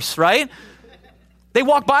course, right? They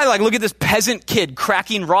walk by like, look at this peasant kid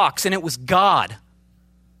cracking rocks, and it was God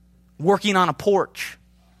working on a porch.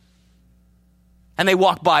 And they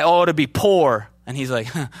walk by, oh, to be poor. And he's like,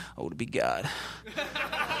 oh, to be God.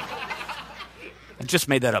 I just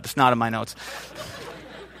made that up. It's not in my notes.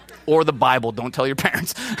 Or the Bible. Don't tell your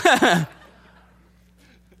parents.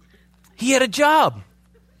 He had a job.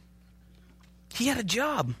 He had a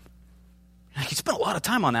job. He spent a lot of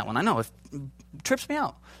time on that one. I know. It trips me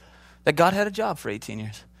out that God had a job for 18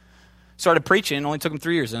 years. Started preaching. It only took him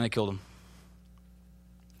 3 years, and then they killed him.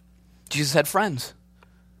 Jesus had friends.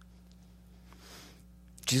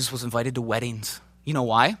 Jesus was invited to weddings. You know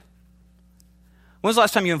why? When was the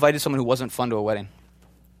last time you invited someone who wasn't fun to a wedding?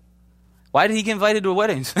 Why did he get invited to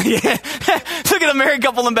weddings? Look at a married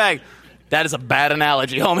couple in the back. That is a bad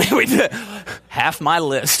analogy, homie. Half my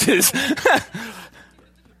list is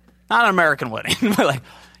not an American wedding. Like,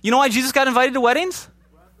 you know why Jesus got invited to weddings?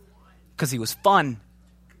 Because he was fun.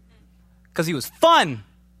 Because he was fun.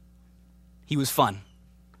 He was fun.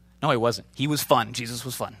 No, he wasn't. He was fun. Jesus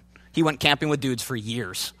was fun. He went camping with dudes for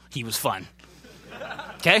years. He was fun.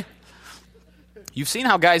 Okay? You've seen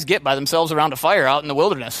how guys get by themselves around a fire out in the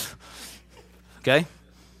wilderness. Okay?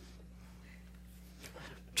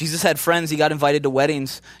 Jesus had friends. He got invited to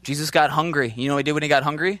weddings. Jesus got hungry. You know what he did when he got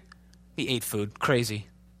hungry? He ate food. Crazy.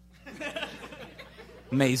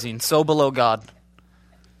 Amazing. So below God.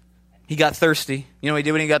 He got thirsty. You know what he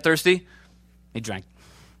did when he got thirsty? He drank.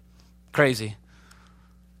 Crazy.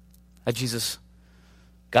 Jesus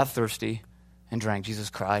got thirsty and drank. Jesus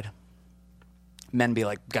cried. Men be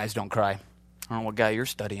like, guys don't cry. I don't know what guy you're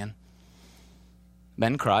studying.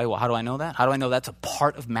 Men cry. Well, how do I know that? How do I know that's a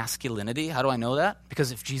part of masculinity? How do I know that?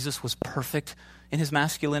 Because if Jesus was perfect in his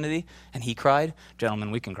masculinity and he cried,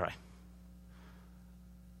 gentlemen, we can cry.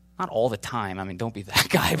 Not all the time. I mean, don't be that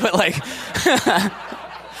guy, but like...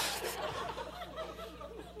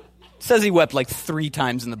 It says he wept like 3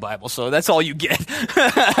 times in the Bible, so that's all you get.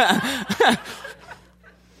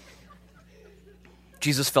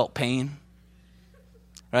 Jesus felt pain,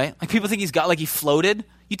 right? Like people think he's got, like he floated.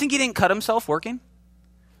 You think he didn't cut himself working?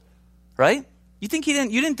 Right? You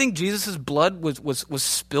didn't think Jesus' blood was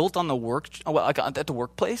spilt on the at the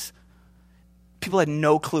workplace? People had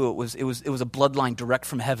no clue it was a bloodline direct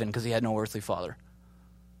from heaven because he had no earthly father.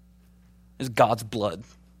 It was God's blood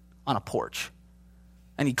on a porch.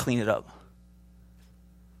 And he'd clean it up.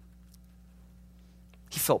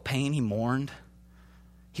 He felt pain. He mourned.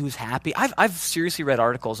 He was happy. I've seriously read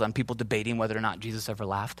articles on people debating whether or not Jesus ever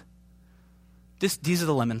laughed. These are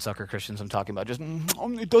the lemon sucker Christians I'm talking about. Just,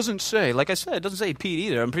 it doesn't say. Like I said, it doesn't say he peed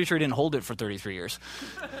either. I'm pretty sure he didn't hold it for 33 years.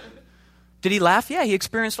 Did he laugh? Yeah, he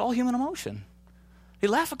experienced all human emotion. He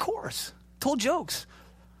laughed, of course. Told jokes.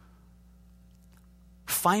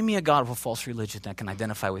 Find me a God of a false religion that can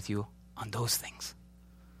identify with you on those things.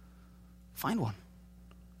 Find one.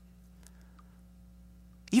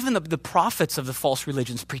 Even the prophets of the false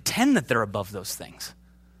religions pretend that they're above those things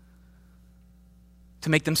to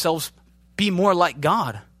make themselves be more like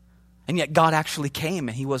God. And yet God actually came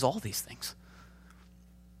and he was all these things.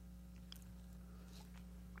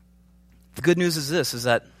 The good news is this, is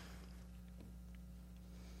that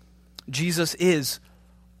Jesus is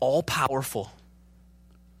all-powerful.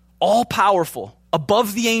 All-powerful.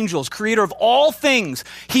 Above the angels, creator of all things.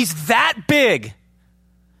 He's that big,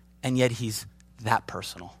 and yet he's that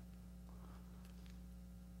personal.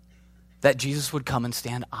 That Jesus would come and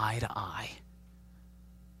stand eye to eye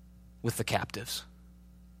with the captives.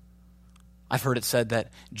 I've heard it said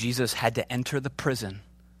that Jesus had to enter the prison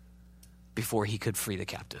before he could free the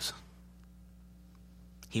captives.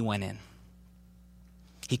 He went in.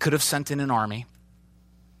 He could have sent in an army.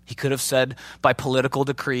 He could have said by political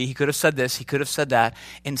decree, he could have said this, he could have said that.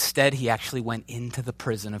 Instead, he actually went into the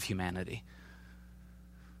prison of humanity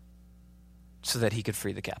so that he could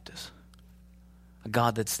free the captives. A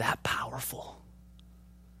God that's that powerful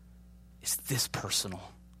is this personal.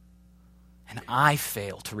 And I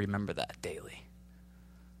fail to remember that daily.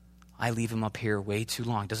 I leave him up here way too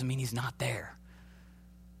long. Doesn't mean he's not there.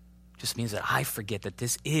 Just means that I forget that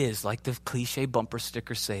this is, like the cliche bumper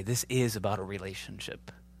stickers say, this is about a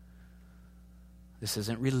relationship. This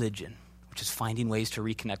isn't religion, which is finding ways to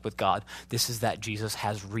reconnect with God. This is that Jesus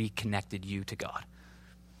has reconnected you to God.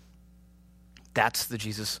 That's the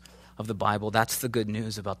Jesus of the Bible. That's the good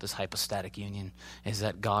news about this hypostatic union, is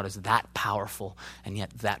that God is that powerful and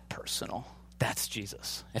yet that personal. That's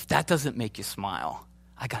Jesus. If that doesn't make you smile,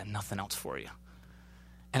 I got nothing else for you.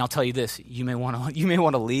 And I'll tell you this, you may want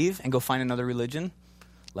to leave and go find another religion.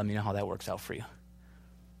 Let me know how that works out for you.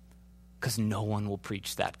 Because no one will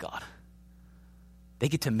preach that God. They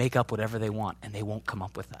get to make up whatever they want, and they won't come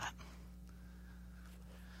up with that.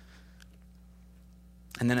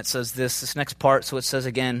 And then it says this next part, so it says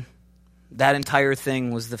again, that entire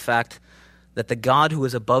thing was the fact that the God who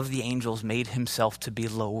is above the angels made himself to be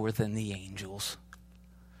lower than the angels.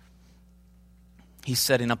 He's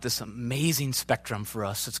setting up this amazing spectrum for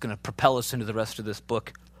us that's going to propel us into the rest of this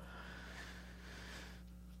book.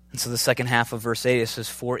 And so the second half of verse 8, it says,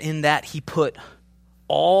 for in that he put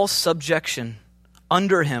all subjection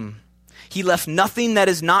under him. He left nothing that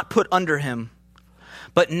is not put under him.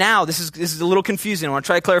 But now, this is a little confusing. I want to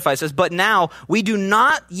try to clarify. It says, but now we do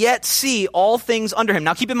not yet see all things under him.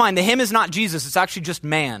 Now keep in mind, the him is not Jesus. It's actually just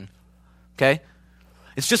man. Okay?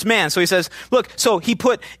 It's just man. So he says, look, so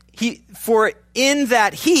for in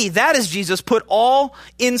that he, that is Jesus, put all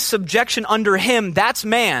in subjection under him. That's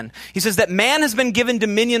man. He says that man has been given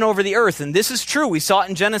dominion over the earth. And this is true. We saw it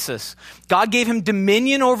in Genesis. God gave him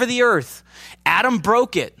dominion over the earth. Adam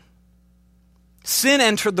broke it. Sin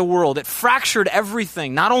entered the world. It fractured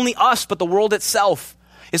everything. Not only us, but the world itself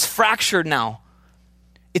is fractured now.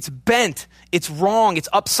 It's bent. It's wrong. It's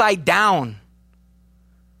upside down.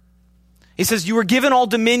 He says, you were given all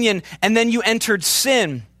dominion, and then you entered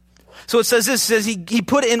sin. So it says this, it says he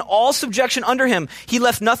put in all subjection under him. He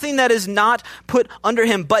left nothing that is not put under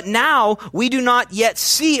him. But now we do not yet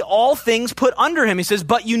see all things put under him. He says,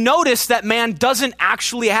 but you notice that man doesn't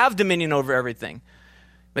actually have dominion over everything.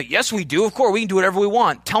 But yes, we do. Of course, we can do whatever we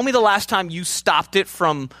want. Tell me the last time you stopped it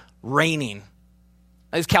from raining.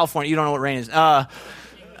 It's California. You don't know what rain is.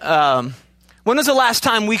 When was the last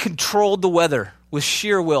time we controlled the weather with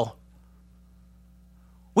sheer will?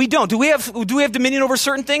 We don't. Do we have dominion over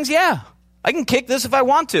certain things? Yeah. I can kick this if I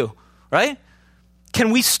want to, right?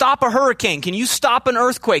 Can we stop a hurricane? Can you stop an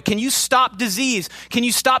earthquake? Can you stop disease? Can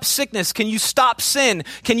you stop sickness? Can you stop sin?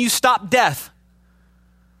 Can you stop death?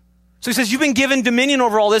 So he says, you've been given dominion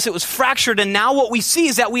over all this. It was fractured. And now what we see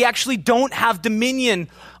is that we actually don't have dominion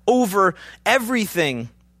over everything.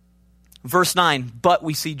 Verse 9, but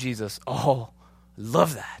we see Jesus. Oh,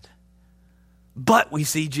 love that. But we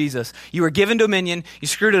see Jesus. You were given dominion. You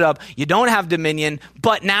screwed it up. You don't have dominion.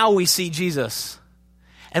 But now we see Jesus.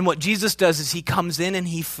 And what Jesus does is he comes in and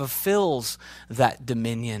he fulfills that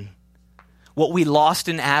dominion. What we lost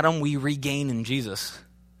in Adam, we regain in Jesus.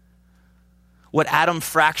 What Adam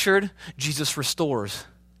fractured, Jesus restores.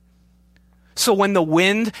 So when the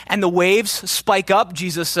wind and the waves spike up,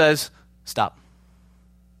 Jesus says, stop.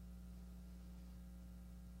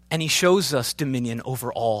 And he shows us dominion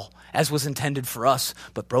over all, as was intended for us,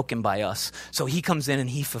 but broken by us. So he comes in and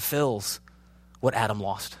he fulfills what Adam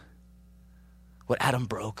lost, what Adam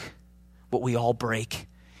broke, what we all break.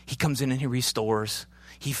 He comes in and he restores,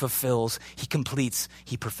 he fulfills, he completes,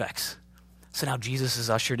 he perfects. So now Jesus is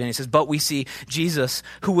ushered in. He says, but we see Jesus,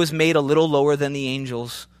 who was made a little lower than the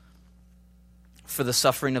angels, for the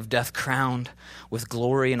suffering of death, crowned with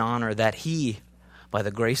glory and honor, that he, by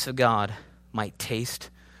the grace of God, might taste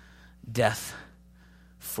death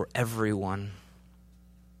for everyone.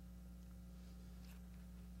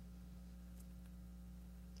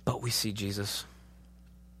 But we see Jesus.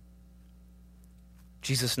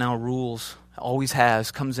 Jesus now rules, always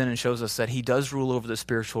has, comes in and shows us that he does rule over the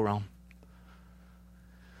spiritual realm.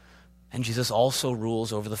 And Jesus also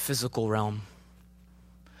rules over the physical realm,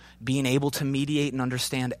 being able to mediate and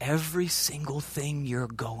understand every single thing you're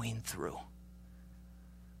going through.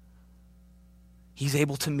 He's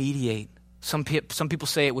able to mediate. Some people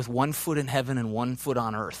say it with 1 foot in heaven and 1 foot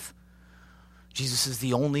on earth. Jesus is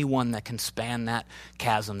the only one that can span that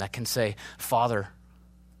chasm, that can say, Father,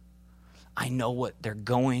 I know what they're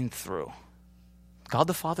going through. God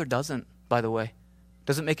the Father doesn't, by the way.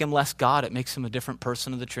 Doesn't make him less God. It makes him a different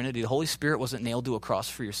person of the Trinity. The Holy Spirit wasn't nailed to a cross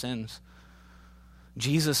for your sins.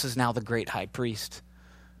 Jesus is now the great high priest.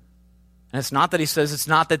 And it's not that he says, it's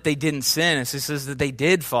not that they didn't sin. He says that they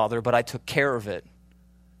did, Father, but I took care of it.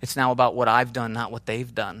 It's now about what I've done, not what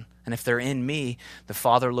they've done. And if they're in me, the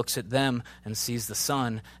Father looks at them and sees the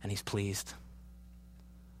Son, and he's pleased.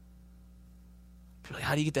 You're like,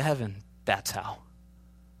 how do you get to heaven? That's how.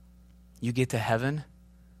 You get to heaven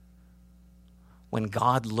when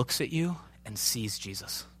God looks at you and sees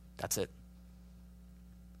Jesus. That's it.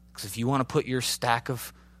 Because if you want to put your stack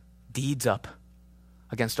of deeds up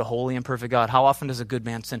against a holy and perfect God, how often does a good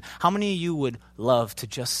man sin? How many of you would love to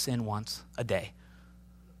just sin once a day?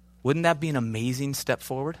 Wouldn't that be an amazing step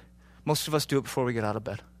forward? Most of us do it before we get out of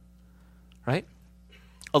bed, right?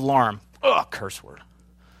 Alarm. Ugh, curse word.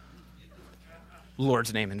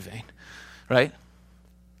 Lord's name in vain, right?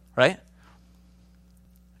 Right?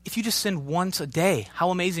 If you just sinned once a day, how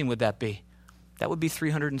amazing would that be? That would be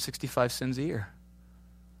 365 sins a year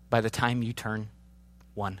by the time you turn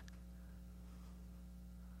 1.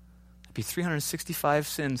 It'd be 365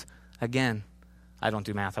 sins again. I don't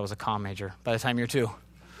do math. I was a comm major. By the time you're 2.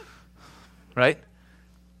 Right?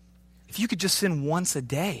 If you could just sin once a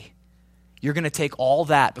day, you're going to take all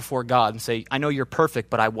that before God and say, I know you're perfect,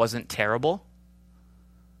 but I wasn't terrible.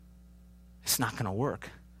 It's not going to work.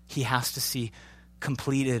 He has to see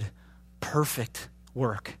completed, perfect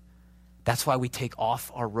work. That's why we take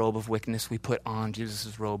off our robe of wickedness. We put on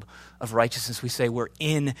Jesus' robe of righteousness. We say we're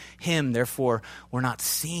in him. Therefore, we're not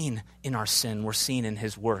seen in our sin. We're seen in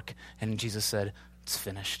his work. And Jesus said, it's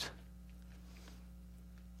finished.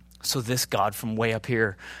 So this God from way up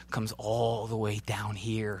here comes all the way down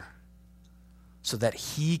here so that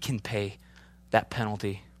he can pay that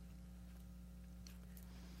penalty.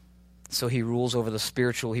 So he rules over the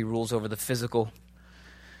spiritual. He rules over the physical.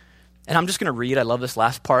 And I'm just going to read. I love this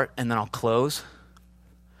last part, and then I'll close.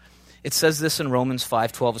 It says this in Romans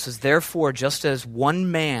 5:12. It says, therefore, just as through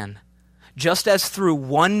one man,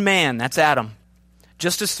 that's Adam,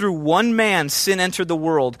 just as through one man sin entered the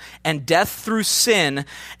world, and death through sin,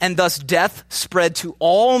 and thus death spread to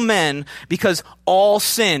all men because all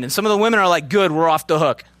sinned. And some of the women are like, good, we're off the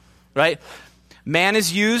hook, right? Man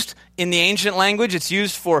is used in the ancient language. It's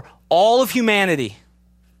used for all of humanity.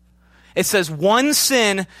 It says one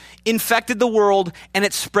sin infected the world and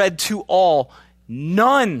it spread to all.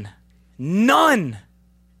 None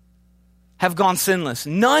have gone sinless.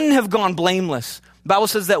 None have gone blameless. The Bible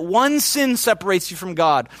says that one sin separates you from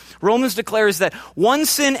God. Romans declares that one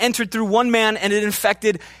sin entered through one man and it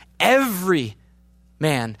infected every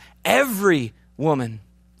man, every woman,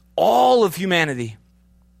 all of humanity.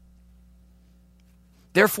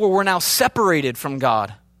 Therefore, we're now separated from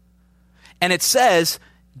God. And it says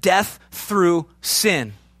death through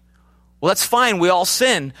sin. Well, that's fine. We all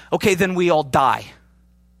sin. Okay, then we all die.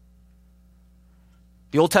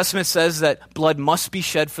 The Old Testament says that blood must be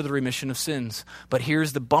shed for the remission of sins. But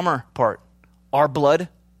here's the bummer part. Our blood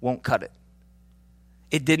won't cut it.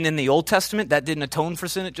 It didn't in the Old Testament. That didn't atone for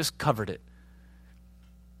sin. It just covered it.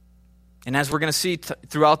 And as we're going to see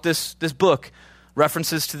throughout this book,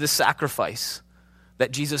 references to this sacrifice,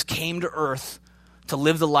 that Jesus came to earth to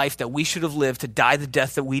live the life that we should have lived, to die the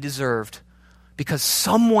death that we deserved, because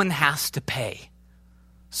someone has to pay.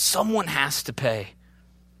 Someone has to pay.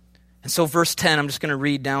 And so verse 10, I'm just going to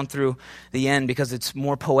read down through the end because it's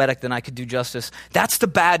more poetic than I could do justice. That's the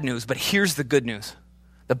bad news, but here's the good news.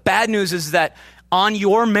 The bad news is that on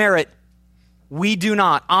your merit,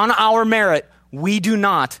 on our merit, we do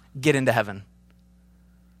not get into heaven.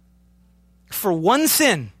 For one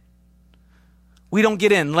sin, we don't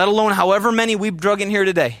get in, let alone however many we've drug in here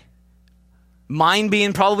today. Mine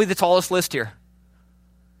being probably the tallest list here.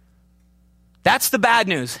 That's the bad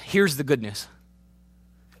news. Here's the good news.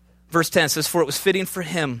 Verse 10 says, for it was fitting for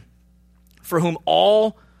him, for whom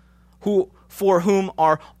are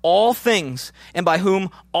all things, and by whom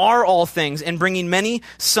are all things, and bringing many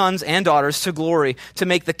sons and daughters to glory, to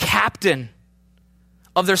make the captain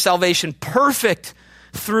of their salvation perfect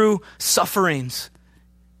through sufferings.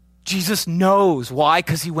 Jesus knows. Why?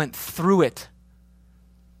 Because he went through it.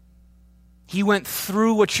 He went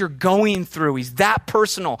through what you're going through. He's that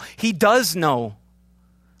personal. He does know.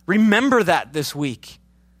 Remember that this week.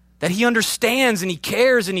 That he understands and he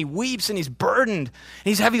cares and he weeps and he's burdened. And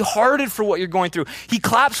he's heavy-hearted for what you're going through. He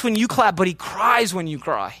claps when you clap, but he cries when you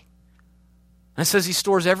cry. And it says he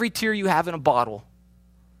stores every tear you have in a bottle.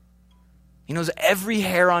 He knows every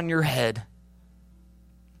hair on your head.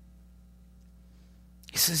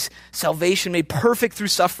 He says, salvation made perfect through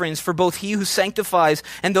sufferings, for both he who sanctifies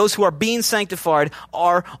and those who are being sanctified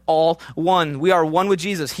are all one. We are one with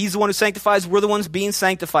Jesus. He's the one who sanctifies. We're the ones being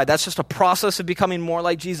sanctified. That's just a process of becoming more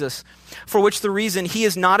like Jesus. For which the reason he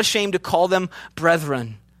is not ashamed to call them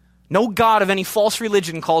brethren. No God of any false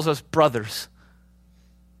religion calls us brothers.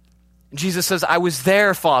 Jesus says, I was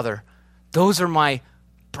there, Father. Those are my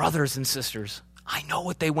brothers and sisters. I know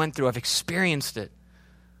what they went through. I've experienced it.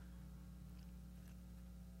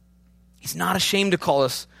 He's not ashamed to call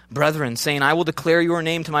us brethren, saying, I will declare your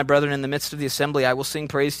name to my brethren in the midst of the assembly. I will sing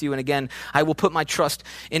praise to you. And again, I will put my trust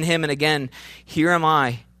in him. And again, here am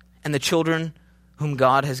I and the children whom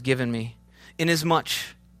God has given me. Inasmuch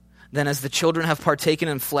then as the children have partaken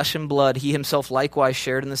in flesh and blood, he himself likewise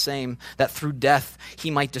shared in the same, that through death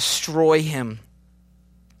he might destroy him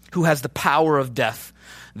who has the power of death,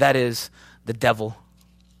 that is, the devil.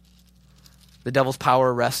 The devil's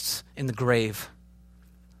power rests in the grave.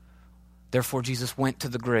 Therefore, Jesus went to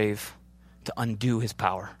the grave to undo his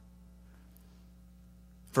power.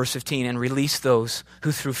 Verse 15, and release those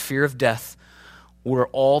who through fear of death were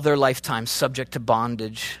all their lifetime subject to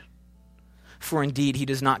bondage. For indeed he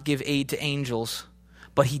does not give aid to angels,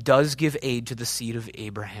 but he does give aid to the seed of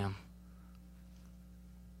Abraham.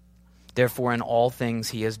 Therefore in all things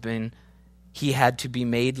he had to be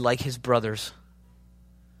made like his brothers,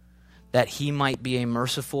 that he might be a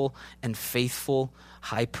merciful and faithful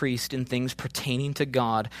high priest in things pertaining to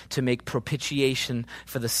God, to make propitiation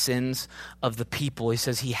for the sins of the people. He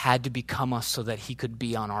says he had to become us so that he could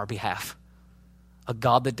be on our behalf. A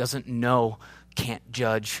God that doesn't know can't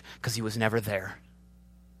judge because he was never there.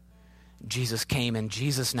 Jesus came and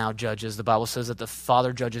Jesus now judges. The Bible says that the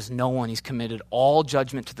Father judges no one. He's committed all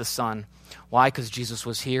judgment to the Son. Why? Because Jesus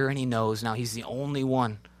was here and he knows. Now he's the only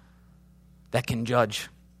one that can judge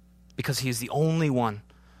because he's the only one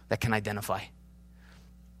that can identify.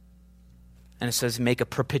 And it says make a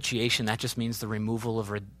propitiation. That just means the removal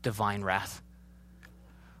of a divine wrath.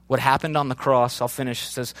 What happened on the cross, I'll finish,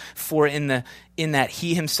 says, for in that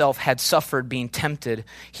he himself had suffered being tempted,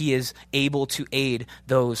 he is able to aid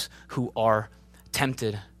those who are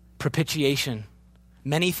tempted. Propitiation.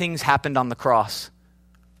 Many things happened on the cross.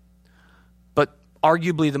 But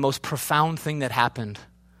arguably the most profound thing that happened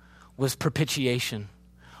was propitiation,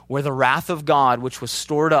 where the wrath of God, which was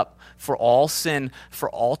stored up for all sin, for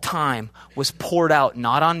all time, was poured out,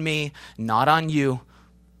 not on me, not on you,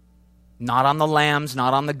 not on the lambs,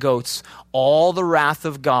 not on the goats. All the wrath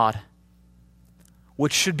of God,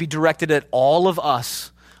 which should be directed at all of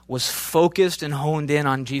us, was focused and honed in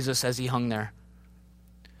on Jesus as he hung there.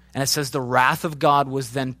 And it says the wrath of God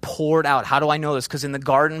was then poured out. How do I know this? Because in the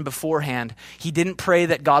garden beforehand, he didn't pray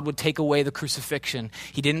that God would take away the crucifixion.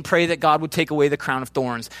 He didn't pray that God would take away the crown of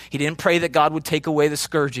thorns. He didn't pray that God would take away the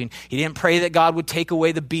scourging. He didn't pray that God would take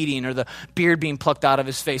away the beating or the beard being plucked out of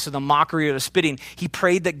his face or the mockery or the spitting. He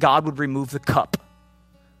prayed that God would remove the cup.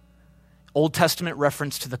 Old Testament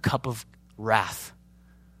reference to the cup of wrath.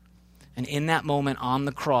 And in that moment on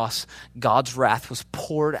the cross, God's wrath was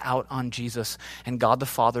poured out on Jesus, and God the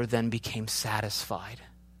Father then became satisfied.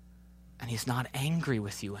 And he's not angry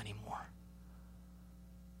with you anymore.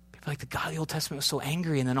 People are like, the God of the Old Testament was so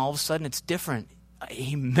angry, and then all of a sudden it's different.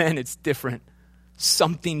 Amen, it's different.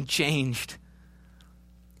 Something changed.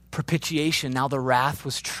 Propitiation, now the wrath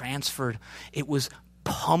was transferred. It was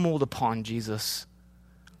pummeled upon Jesus.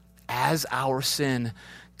 As our sin,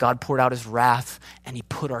 God poured out his wrath and he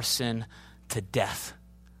put our sin to death.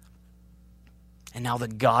 And now the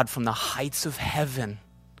God from the heights of heaven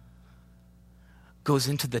goes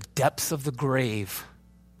into the depths of the grave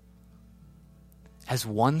as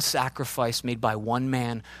one sacrifice made by one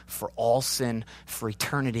man for all sin for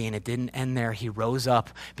eternity. And it didn't end there. He rose up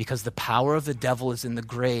because the power of the devil is in the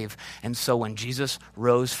grave. And so when Jesus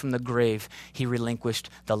rose from the grave, he relinquished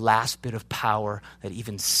the last bit of power that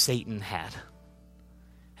even Satan had.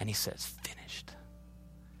 And he says, finished.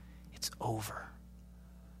 It's over.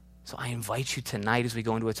 So I invite you tonight as we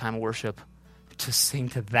go into a time of worship to sing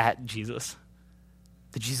to that Jesus.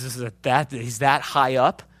 The Jesus that he's that high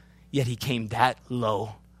up, yet he came that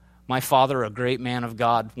low. My father, a great man of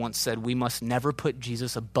God, once said, we must never put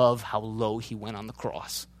Jesus above how low he went on the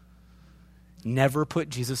cross. Never put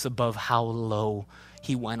Jesus above how low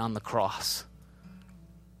he went on the cross.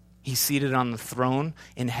 He's seated on the throne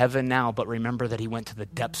in heaven now, but remember that he went to the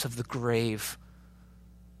depths of the grave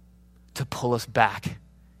to pull us back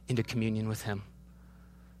into communion with him.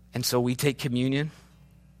 And so we take communion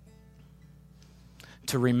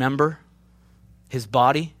to remember his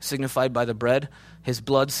body signified by the bread, his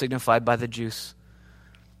blood signified by the juice,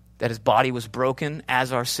 that his body was broken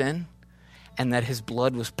as our sin, and that his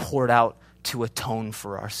blood was poured out to atone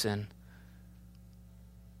for our sin.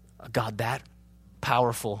 A God that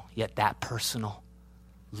powerful, yet that personal,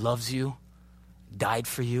 loves you, died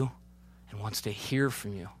for you, and wants to hear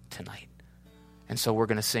from you tonight. And so we're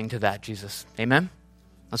going to sing to that, Jesus. Amen?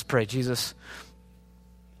 Let's pray. Jesus,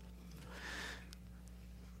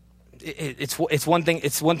 it's one thing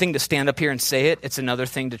to stand up here and say it. It's another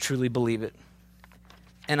thing to truly believe it.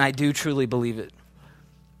 And I do truly believe it.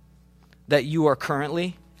 That you are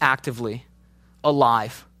currently, actively,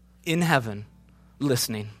 alive, in heaven,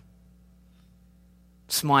 listening,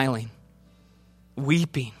 smiling,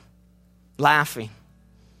 weeping, laughing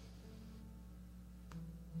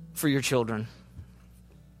for your children.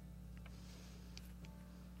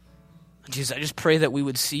 Jesus, I just pray that we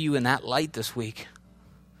would see you in that light this week.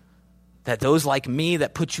 That those like me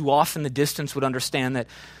that put you off in the distance would understand that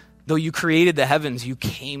though you created the heavens, you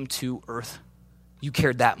came to earth. You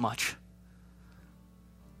cared that much.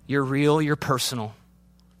 You're real, you're personal.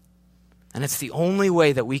 And it's the only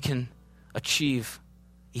way that we can achieve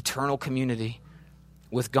eternal community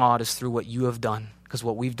with God is through what you have done, because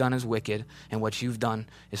what we've done is wicked and what you've done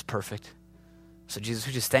is perfect. So Jesus,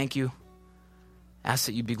 we just thank you. Ask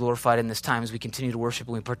that you be glorified in this time as we continue to worship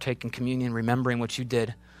and we partake in communion, remembering what you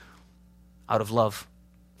did out of love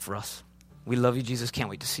for us. We love you, Jesus. Can't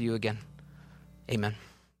wait to see you again. Amen.